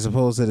as you as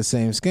opposed to the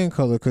same skin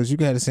color, because you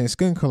got the same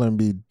skin color and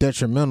be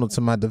detrimental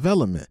to my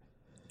development.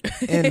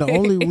 And the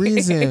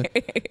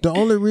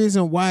only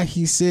reason why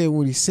he said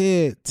what he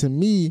said to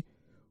me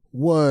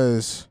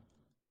was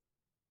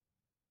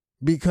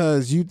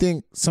because you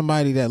think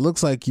somebody that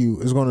looks like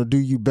you is going to do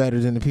you better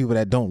than the people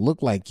that don't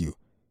look like you.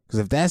 Because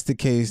if that's the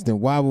case,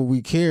 then why would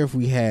we care if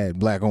we had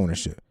black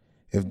ownership?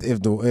 If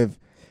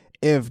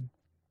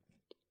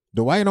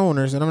the white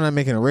owners, and I'm not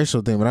making a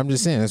racial thing, but I'm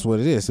just saying that's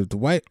what it is. If the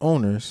white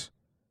owners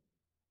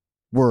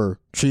were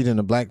treating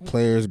the black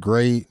players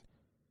great,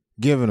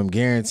 giving them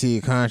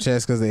guaranteed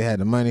contracts because they had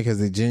the money, because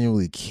they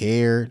genuinely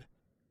cared,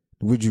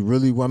 would you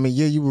really? I mean,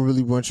 yeah, you would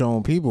really want your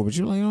own people, but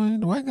you're like,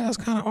 the white guy's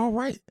kind of all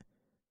right.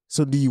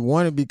 So do you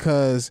want it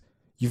because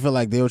you feel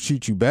like they'll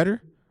treat you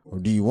better? Or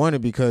do you want it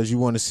because you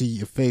want to see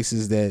your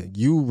faces that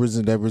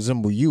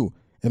resemble you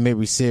and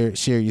maybe share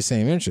your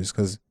same interests?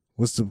 Because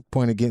what's the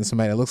point of getting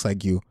somebody that looks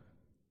like you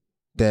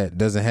that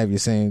doesn't have your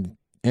same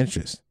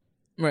interests?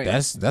 Right.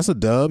 That's a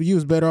dub. You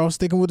was better off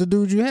sticking with the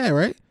dude you had,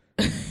 right?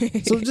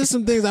 So just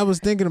some things I was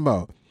thinking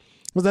about.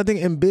 Because I think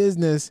in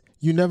business,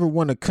 you never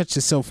want to cut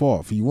yourself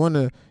off. You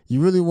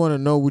really want to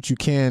know what you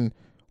can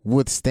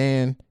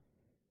withstand.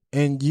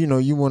 And,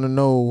 you want to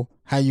know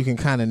how you can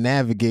kind of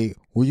navigate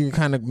where you can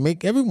kind of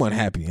make everyone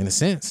happy in a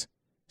sense.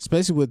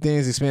 Especially with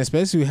things expand,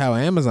 especially how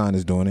Amazon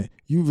is doing it.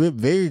 You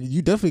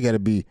definitely got to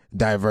be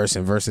diverse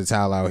and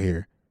versatile out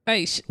here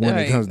when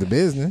it comes to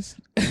business.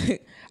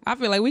 I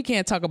feel like we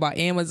can't talk about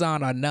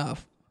Amazon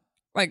enough.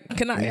 Like, I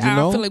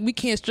feel like we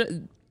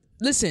can't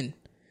listen.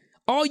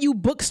 All you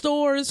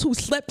bookstores who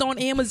slept on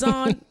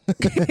Amazon.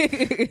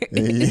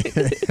 Yeah,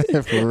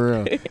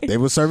 for real. They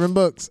were serving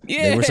books.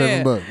 Yeah. They were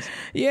serving books.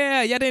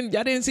 Yeah, y'all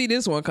didn't see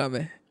this one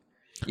coming.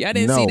 Y'all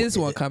didn't see this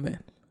one coming.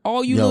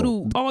 All you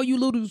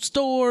little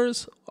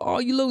stores,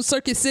 all you little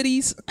circuit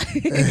cities.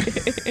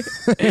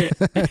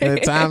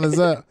 Time is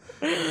up.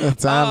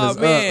 Time is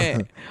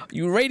up.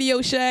 You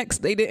Radio Shacks,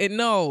 they didn't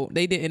know.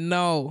 They had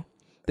no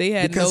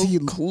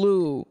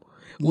clue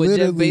what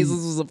Jeff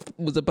Bezos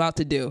was about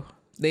to do.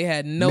 They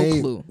had no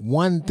clue.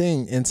 One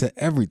thing into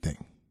everything.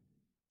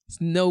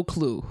 No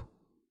clue.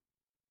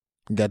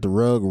 Got the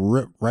rug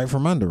ripped right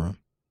from under him.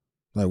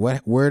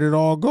 Like, where did it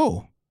all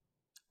go?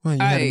 Well,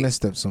 you had a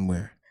misstep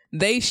somewhere.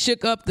 They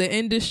shook up the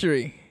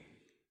industry.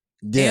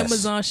 Yes.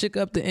 Amazon shook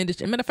up the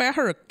industry. Matter of fact,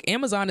 I heard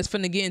Amazon is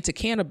finna get into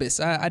cannabis.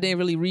 I didn't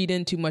really read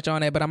in too much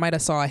on that, but I might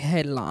have saw a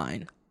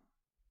headline.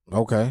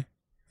 Okay.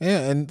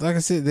 Yeah, and like I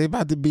said, they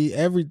about to be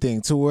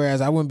everything. To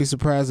whereas I wouldn't be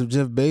surprised if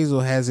Jeff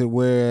Bezos has it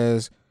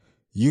whereas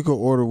you could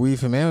order weed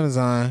from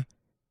Amazon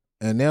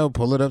and they'll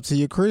pull it up to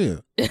your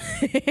crib.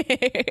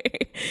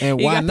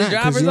 And why not?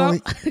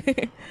 Because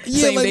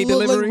same day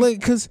delivery.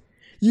 Because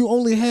you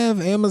only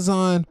have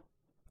Amazon.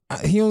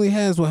 He only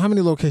has how many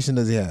locations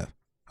does he have?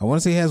 I want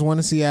to say he has one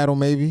in Seattle,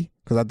 maybe,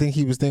 because I think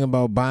he was thinking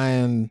about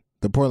buying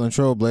the Portland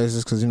Trail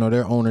Blazers because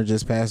their owner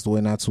just passed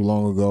away not too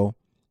long ago.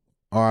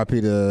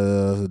 R.I.P.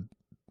 to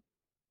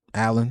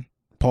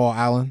Paul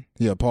Allen.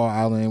 Yeah, Paul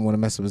Allen. Ain't want to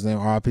mess up his name.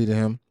 R.I.P. to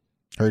him.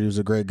 Heard he was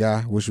a great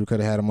guy. Wish we could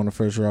have had him on the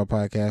First Year Out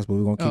podcast, but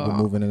we're going to keep it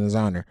moving in his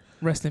honor.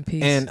 Rest in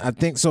peace. And I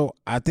think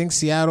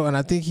Seattle, and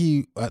I think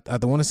I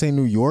want to say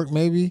New York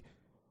maybe,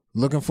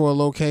 looking for a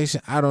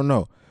location. I don't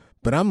know.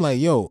 But I'm like,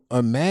 yo,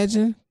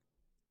 imagine,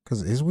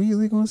 because is weed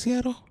illegal in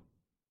Seattle?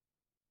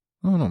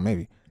 I don't know,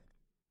 maybe.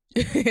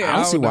 I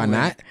don't see why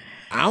not.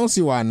 I don't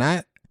see why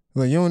not.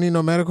 Like, you don't need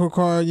no medical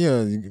card.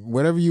 Yeah,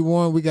 whatever you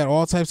want. We got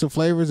all types of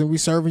flavors, and we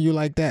serving you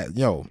like that.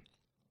 Yo.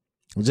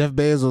 Jeff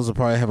Bezos will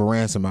probably have a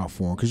ransom out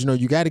for him because,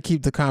 you got to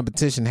keep the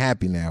competition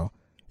happy now.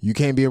 You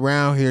can't be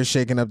around here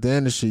shaking up the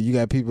industry. You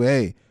got people,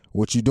 hey,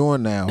 what you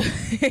doing now?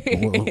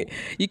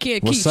 You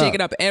can't keep shaking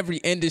up every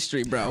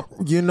industry, bro.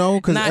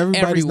 Because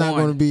everybody's not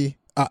going to be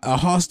a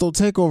hostile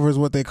takeover is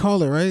what they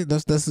call it, right?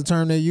 That's the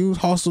term they use,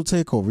 hostile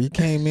takeover. He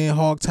came in,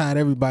 hog-tied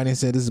everybody and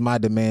said, this is my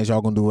demands.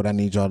 Y'all going to do what I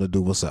need y'all to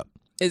do. What's up?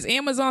 Is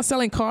Amazon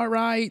selling car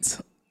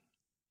rides?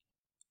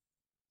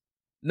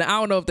 Now, I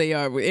don't know if they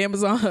are, but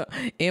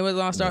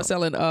Amazon start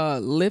selling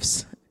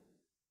lifts.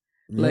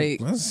 Like,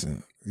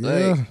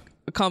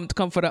 come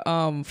for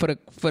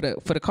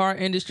the car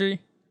industry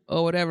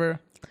or whatever.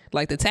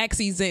 Like the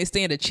taxis didn't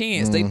stand a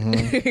chance. They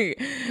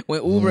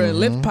when Uber and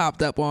Lyft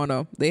popped up on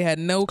them, they had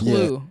no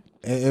clue.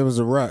 Yeah. It was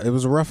a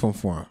rough one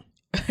for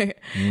them.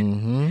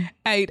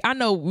 Hey, I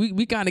know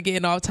we kind of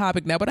getting off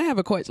topic now, but I have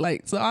a question.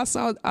 Like, so I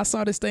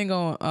saw this thing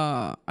on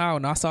I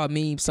don't know, I saw a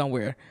meme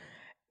somewhere,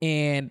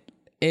 and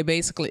it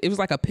was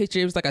like a picture.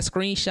 It was like a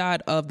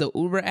screenshot of the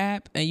Uber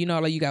app. And you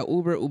got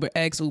Uber, Uber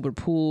X, Uber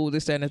Pool,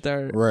 this, that, and the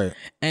third. Right.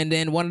 And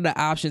then one of the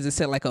options, it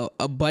said like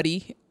a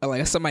buddy, or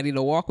like somebody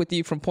to walk with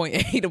you from point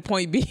A to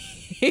point B.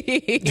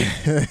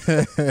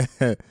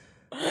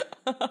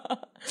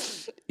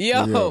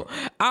 Yo,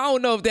 I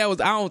don't know if that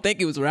was, I don't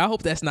think it was real. I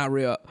hope that's not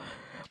real.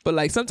 But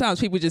like sometimes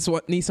people just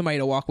need somebody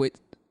to walk with.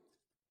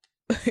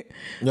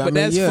 But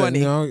that's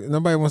funny.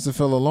 Nobody wants to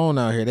feel alone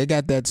out here. They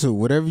got that too.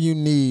 Whatever you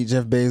need,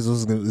 Jeff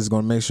Bezos is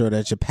going to make sure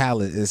that your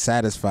palate is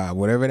satisfied.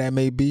 Whatever that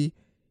may be,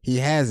 he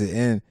has it.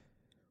 And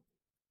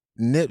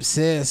Nip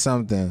said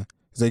something.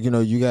 It's like,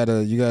 you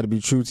gotta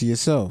be true to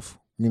yourself.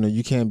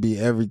 You can't be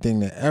everything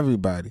to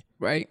everybody.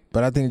 Right.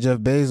 But I think Jeff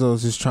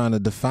Bezos is trying to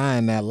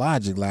define that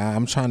logic. Like,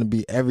 I'm trying to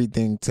be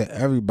everything to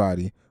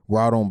everybody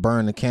where I don't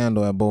burn the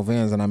candle at both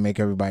ends and I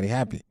make everybody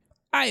happy.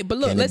 All right, but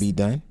look, can it be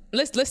done?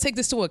 Let's take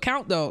this to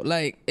account though.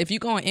 Like, if you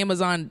go on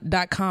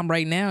Amazon.com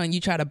right now and you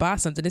try to buy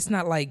something, it's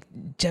not like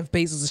Jeff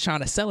Bezos is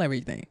trying to sell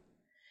everything.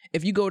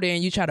 If you go there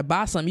and you try to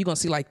buy something, you're gonna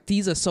see like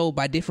these are sold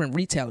by different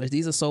retailers.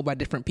 These are sold by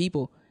different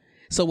people.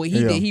 So what he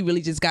did, he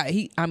really just got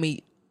he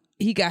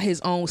got his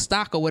own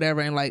stock or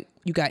whatever, and like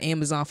you got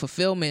Amazon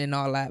fulfillment and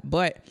all that.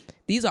 But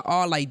these are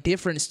all like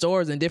different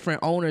stores and different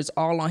owners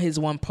all on his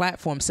one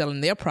platform selling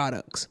their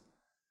products.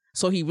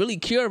 So he really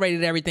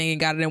curated everything and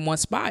got it in one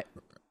spot.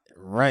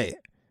 Right.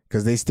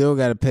 Because they still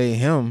got to pay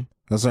him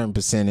a certain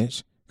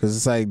percentage. Because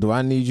it's like, do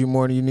I need you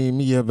more than you need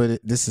me? Yeah,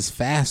 but this is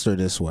faster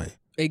this way.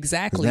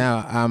 Exactly.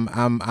 Now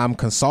I'm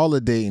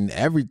consolidating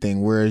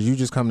everything, whereas you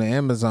just come to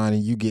Amazon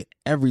and you get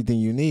everything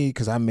you need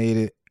because I made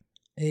it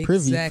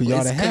privy for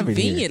y'all to have it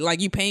here. Like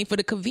you paying for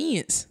the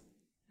convenience.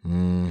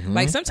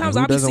 Like sometimes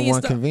I'll be seeing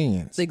stuff.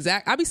 Convenience.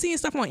 I'll be seeing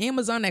stuff on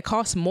Amazon that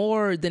costs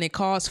more than it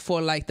costs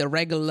for like the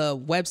regular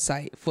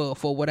website for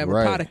whatever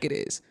product it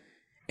is.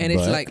 And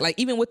it's like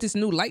even with this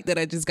new light that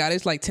I just got,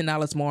 it's like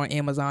 $10 more on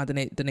Amazon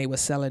than they were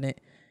selling it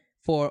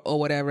for or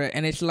whatever.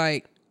 And it's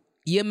like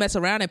you mess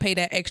around and pay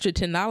that extra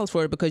 $10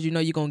 for it because you know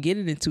you're gonna get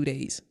it in 2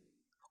 days,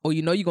 or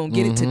you know you're gonna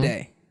get it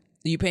today.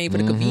 You're paying for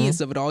the convenience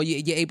of it all.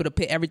 You're able to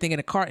put everything in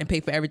a cart and pay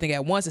for everything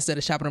at once instead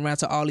of shopping around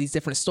to all these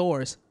different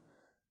stores.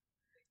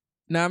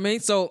 Know what I mean?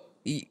 So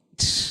we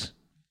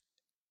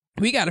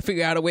got to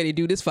figure out a way to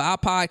do this for our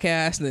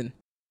podcast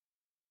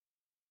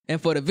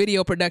and for the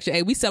video production.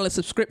 Hey, we selling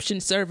subscription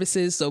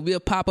services, so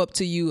we'll pop up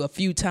to you a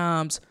few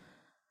times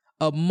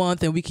a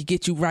month, and we could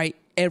get you right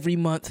every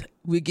month.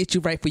 We'll get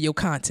you right for your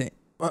content.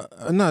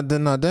 No,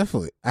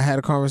 definitely. I had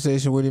a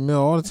conversation with Emil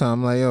all the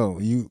time. Like, yo,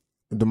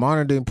 the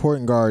modern day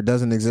point guard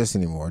doesn't exist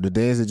anymore. The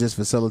days of just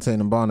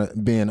facilitating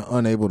being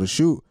unable to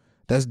shoot,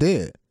 that's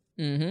dead.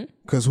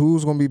 Because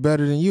who's going to be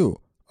better than you?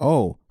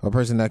 Oh, a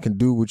person that can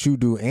do what you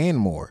do and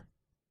more.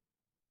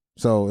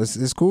 So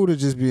it's cool to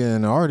just be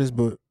an artist,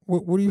 but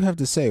what do you have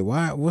to say?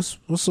 Why? What's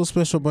so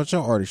special about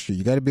your artistry?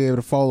 You got to be able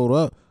to follow it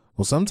up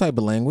with some type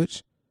of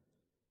language.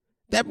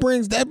 That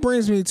brings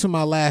me to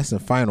my last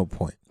and final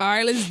point. All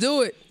right, let's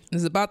do it.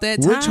 It's about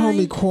that time.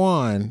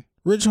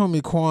 Rich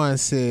homie Quan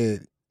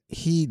said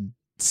he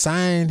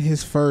signed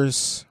his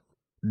first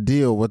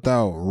deal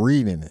without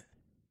reading it.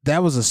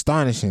 That was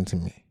astonishing to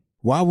me.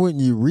 Why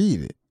wouldn't you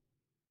read it?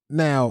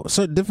 Now,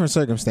 different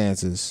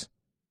circumstances.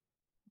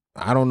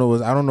 I don't know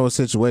a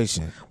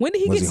situation. When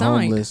did he get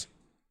signed? Homeless?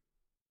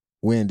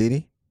 When did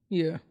he?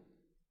 Yeah.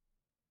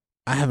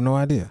 I have no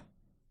idea.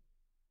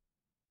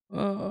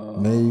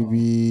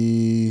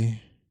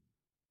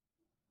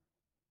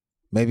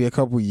 Maybe a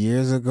couple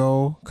years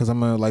ago, because I'm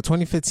like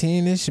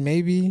 2015-ish,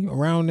 maybe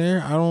around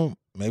there.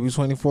 Maybe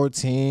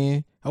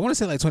 2014. I want to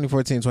say like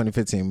 2014,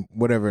 2015,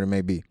 whatever it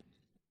may be.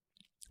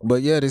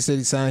 But yeah, they said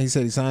he signed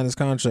his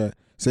contract.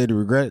 Said he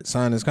regret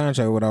signing his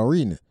contract without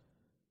reading it.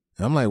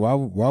 And I'm like,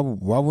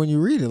 why wouldn't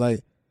you read it? Like,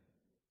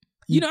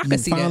 I can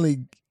see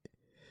that.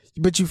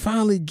 But you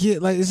finally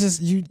get, like, it's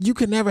just, you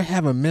can never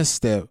have a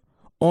misstep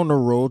on the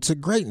road to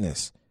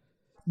greatness.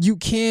 You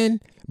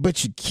can,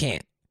 but you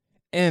can't.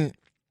 And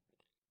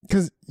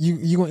because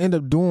you're going to end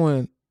up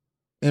doing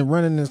and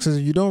running this, because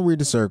if you don't read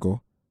the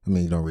circle,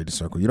 you don't read the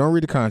circle. You don't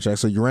read the contract,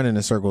 so you're running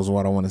in circles is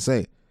what I want to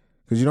say.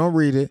 Because you don't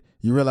read it,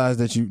 you realize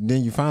that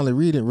then you finally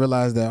read it,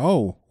 realize that,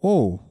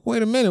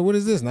 wait a minute, what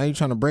is this? Now you're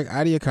trying to break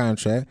out of your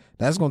contract.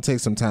 That's going to take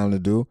some time to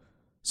do.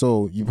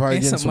 So you probably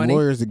getting some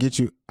lawyers to get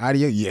you out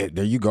of your, yeah,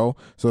 there you go.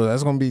 So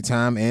that's going to be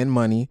time and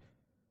money.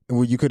 And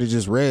when you could have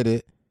just read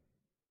it,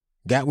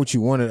 got what you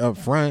wanted up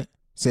front,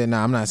 said,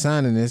 nah, I'm not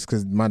signing this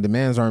because my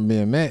demands aren't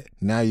being met.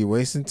 Now you're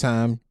wasting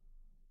time.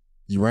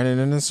 You're running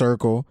in a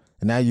circle,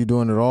 and now you're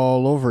doing it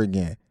all over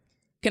again.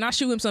 Can I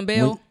shoot him some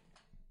bail?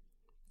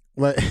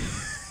 What?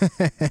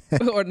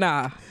 Or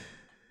nah?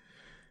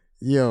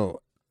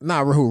 Yo,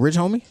 who? Rich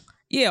homie?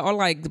 Yeah, or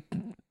like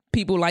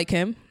people like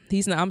him.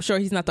 He's not. I'm sure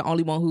he's not the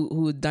only one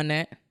who had done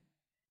that.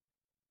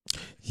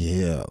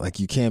 Yeah, like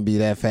you can't be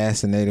that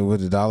fascinated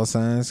with the dollar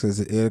signs because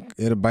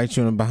it'll bite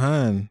you in the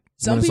behind.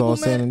 Some when it's people, all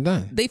said and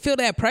done. They feel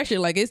that pressure.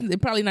 Like it's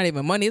probably not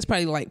even money. It's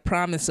probably like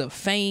promise of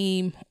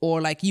fame, or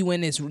like you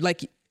in this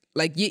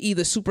like you're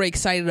either super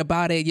excited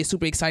about it, you're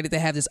super excited to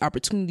have this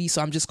opportunity,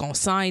 so I'm just gonna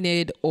sign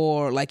it,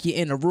 or like you're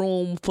in a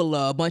room full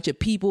of a bunch of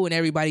people and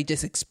everybody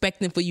just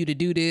expecting for you to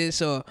do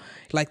this, or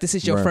like this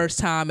is your first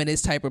time in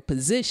this type of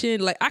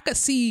position. Like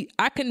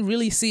I can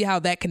really see how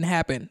that can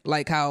happen.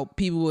 Like how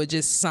people would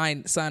just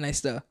sign that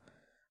stuff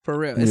for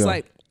real. It's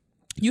like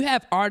you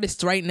have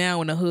artists right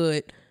now in the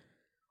hood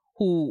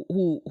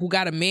who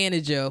got a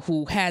manager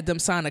who had them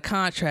sign a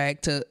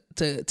contract to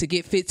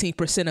get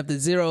 15% of the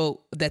zero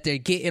that they're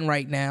getting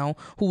right now,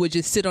 who would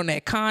just sit on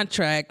that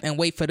contract and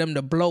wait for them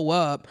to blow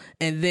up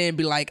and then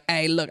be like,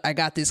 hey, look, I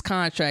got this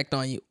contract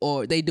on you.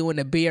 Or they doing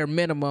the bare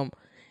minimum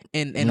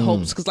in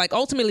hopes. Because like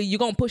ultimately you're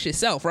going to push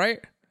yourself, right?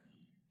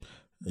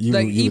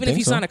 Even if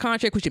you sign a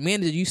contract with your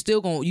manager, you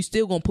still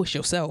gonna push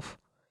yourself.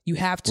 You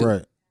have to.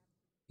 Right.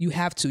 You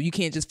have to. You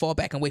can't just fall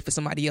back and wait for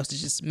somebody else to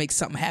just make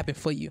something happen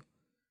for you.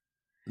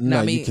 No,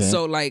 I mean, you can't.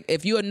 so like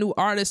if you're a new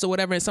artist or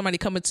whatever and somebody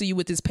coming to you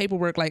with this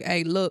paperwork like,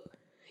 hey, look,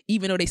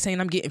 even though they saying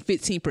I'm getting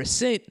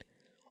 15%,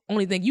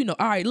 only thing you know,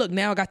 all right, look,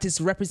 now I got this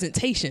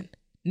representation.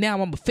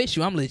 Now I'm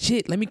official. I'm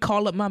legit. Let me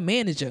call up my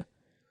manager.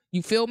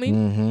 You feel me?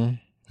 Mm-hmm.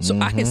 So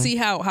I can see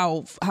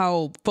how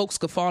folks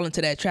could fall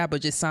into that trap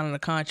of just signing a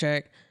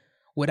contract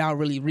without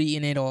really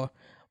reading it or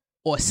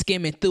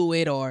skimming through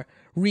it or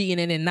reading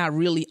it and not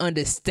really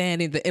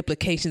understanding the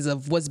implications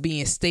of what's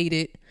being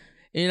stated.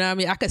 You know what I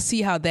mean? I could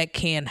see how that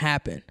can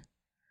happen.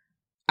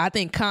 I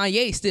think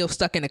Kanye's still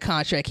stuck in the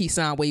contract he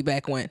signed way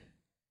back when.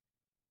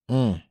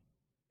 So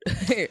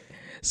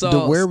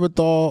the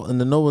wherewithal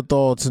and the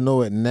know-it-all to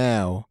know it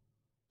now,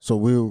 so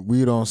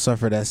we don't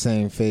suffer that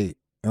same fate.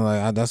 And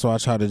like that's why I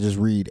try to just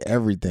read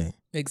everything.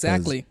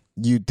 Exactly.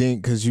 You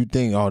think,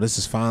 oh, this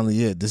is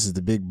finally it. This is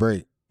the big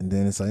break. And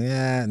then it's like,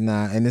 yeah,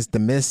 nah. And it's the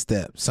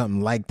misstep,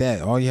 something like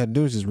that. All you have to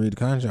do is just read the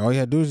contract. All you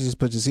have to do is just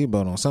put your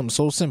seatbelt on. Something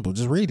so simple.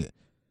 Just read it.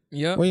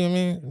 Yeah. What do you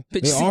mean?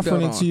 Put They're your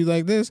offering seatbelt it to you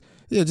like this.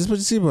 Yeah, just put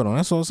your seatbelt on.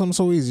 That's all. Something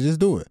so easy. Just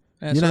do it.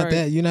 That's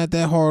You're not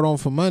that hard on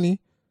for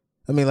money.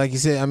 I mean, like you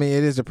said, I mean,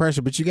 it is the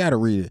pressure, but you got to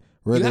read it.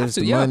 Whether it's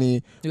the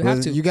money, you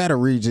have to. You got to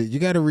read it. You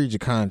got to read your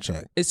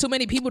contract. It's so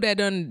many people that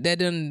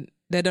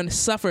done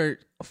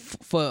suffered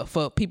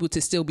for people to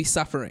still be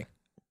suffering.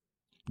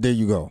 There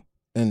you go.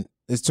 And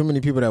it's too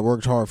many people that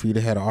worked hard for you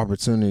to have the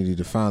opportunity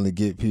to finally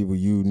get people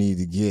you need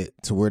to get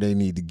to where they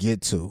need to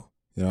get to.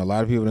 You know, a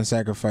lot of people done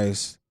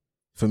sacrificed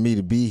for me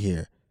to be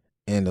here.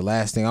 And the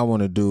last thing I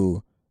want to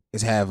do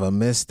is have a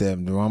misstep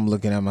where I'm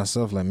looking at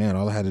myself like, man,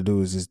 all I had to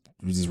do is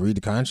just read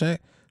the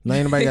contract. No,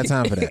 ain't nobody got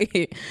time for that.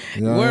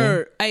 You know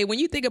Word. I mean? Hey, when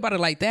you think about it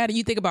like that, and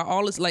you think about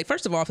all this, like,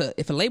 first of all,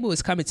 if a label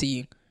is coming to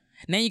you,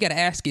 now you got to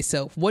ask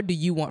yourself, what do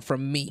you want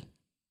from me?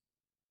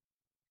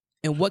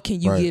 And what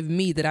can you give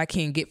me that I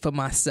can't get for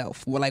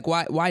myself? Well, like,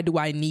 why do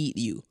I need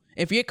you?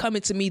 If you're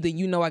coming to me, then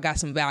you know I got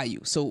some value.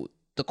 So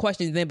the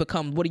question then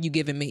becomes, what are you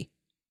giving me?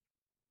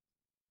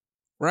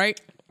 Right?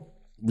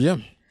 Yeah.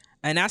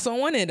 And that's on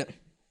one end.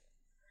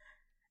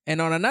 And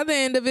on another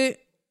end of it,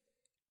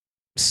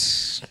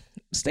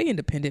 stay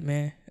independent,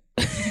 man.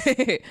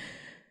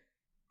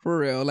 For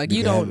real. Like,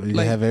 you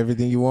have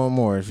everything you want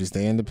more if you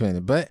stay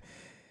independent. But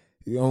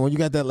you know, when you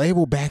got that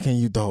label backing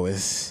you, though, it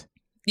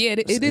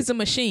is a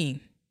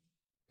machine.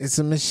 It's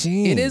a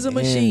machine. It is a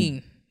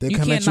machine. They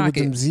come at you with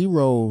them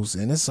zeros,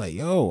 and it's like,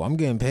 yo, I'm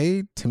getting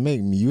paid to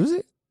make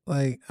music?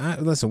 Like,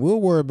 listen, we'll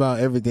worry about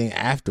everything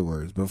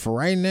afterwards. But for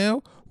right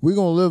now, we're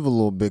going to live a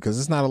little bit because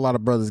it's not a lot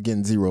of brothers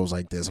getting zeros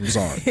like this. I'm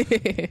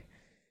sorry.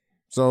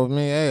 So, I mean,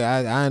 hey,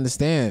 I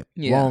understand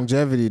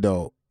longevity,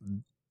 though.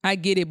 I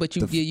get it, but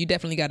you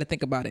definitely got to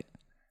think about it.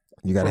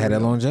 You got to have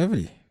that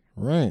longevity.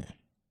 Right.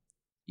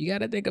 You got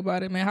to think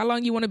about it, man. How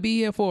long you want to be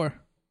here for?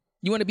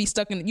 You want to be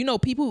stuck in,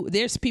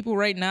 there's people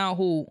right now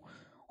who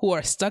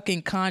are stuck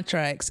in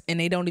contracts and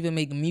they don't even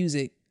make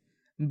music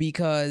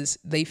because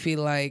they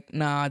feel like,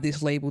 nah,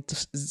 this label, They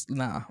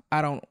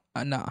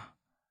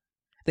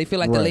feel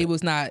like the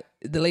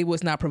label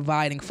is not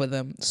providing for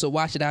them. So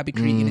why should I be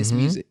creating this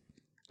music?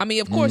 I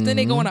mean, of course, then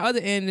they go on the other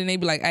end and they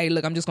be like, hey,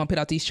 look, I'm just going to put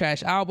out these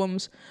trash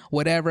albums,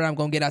 whatever, I'm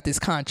going to get out this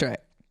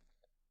contract.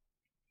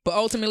 But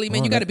ultimately,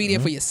 man, you got to be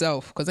there for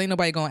yourself because ain't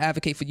nobody going to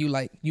advocate for you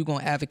like you going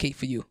to advocate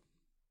for you.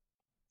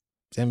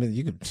 I mean,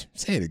 you could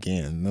say it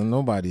again. No,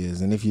 nobody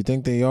is. And if you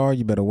think they are,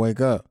 you better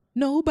wake up.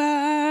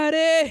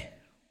 Nobody.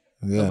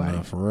 Yeah,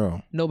 no, for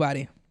real.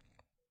 Nobody.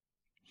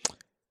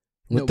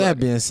 With that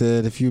being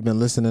said, if you've been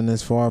listening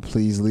this far,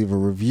 please leave a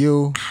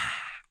review.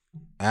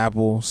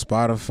 Apple,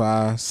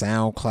 Spotify,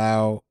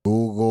 SoundCloud,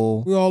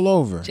 Google. We're all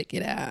over. Check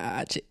it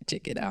out.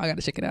 Check it out. I got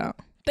to check it out.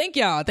 Thank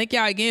y'all. Thank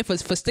y'all again for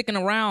sticking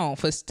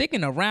around, with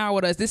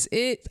us.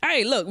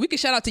 Hey, look, we can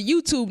shout out to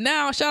YouTube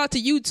now. Shout out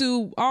to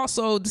YouTube.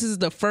 Also, this is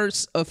the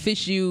first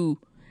official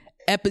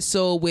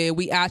episode where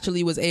we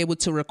actually was able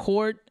to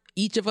record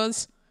each of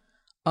us.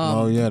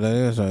 That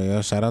is right. Yeah,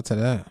 shout out to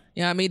that.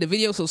 Yeah, I mean the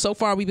video. So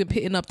far we've been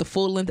putting up the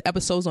full length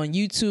episodes on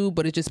YouTube,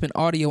 but it's just been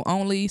audio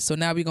only. So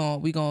now we're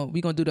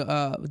gonna do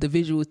the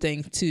visual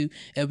thing too,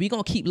 and we're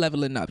gonna keep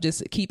leveling up.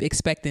 Just keep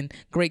expecting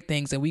great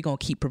things, and we're gonna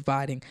keep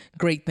providing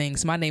great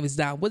things. My name is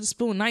Dom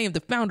Witherspoon, and I am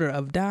the founder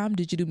of Dom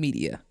Digital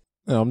Media.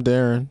 I'm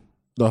Darren,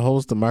 the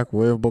host of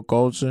Microwavable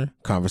Culture,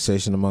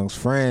 conversation amongst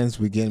friends.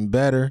 We getting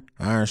better.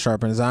 Iron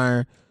sharpens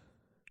iron,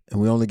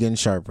 and we only getting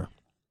sharper.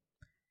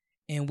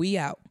 And we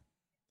out.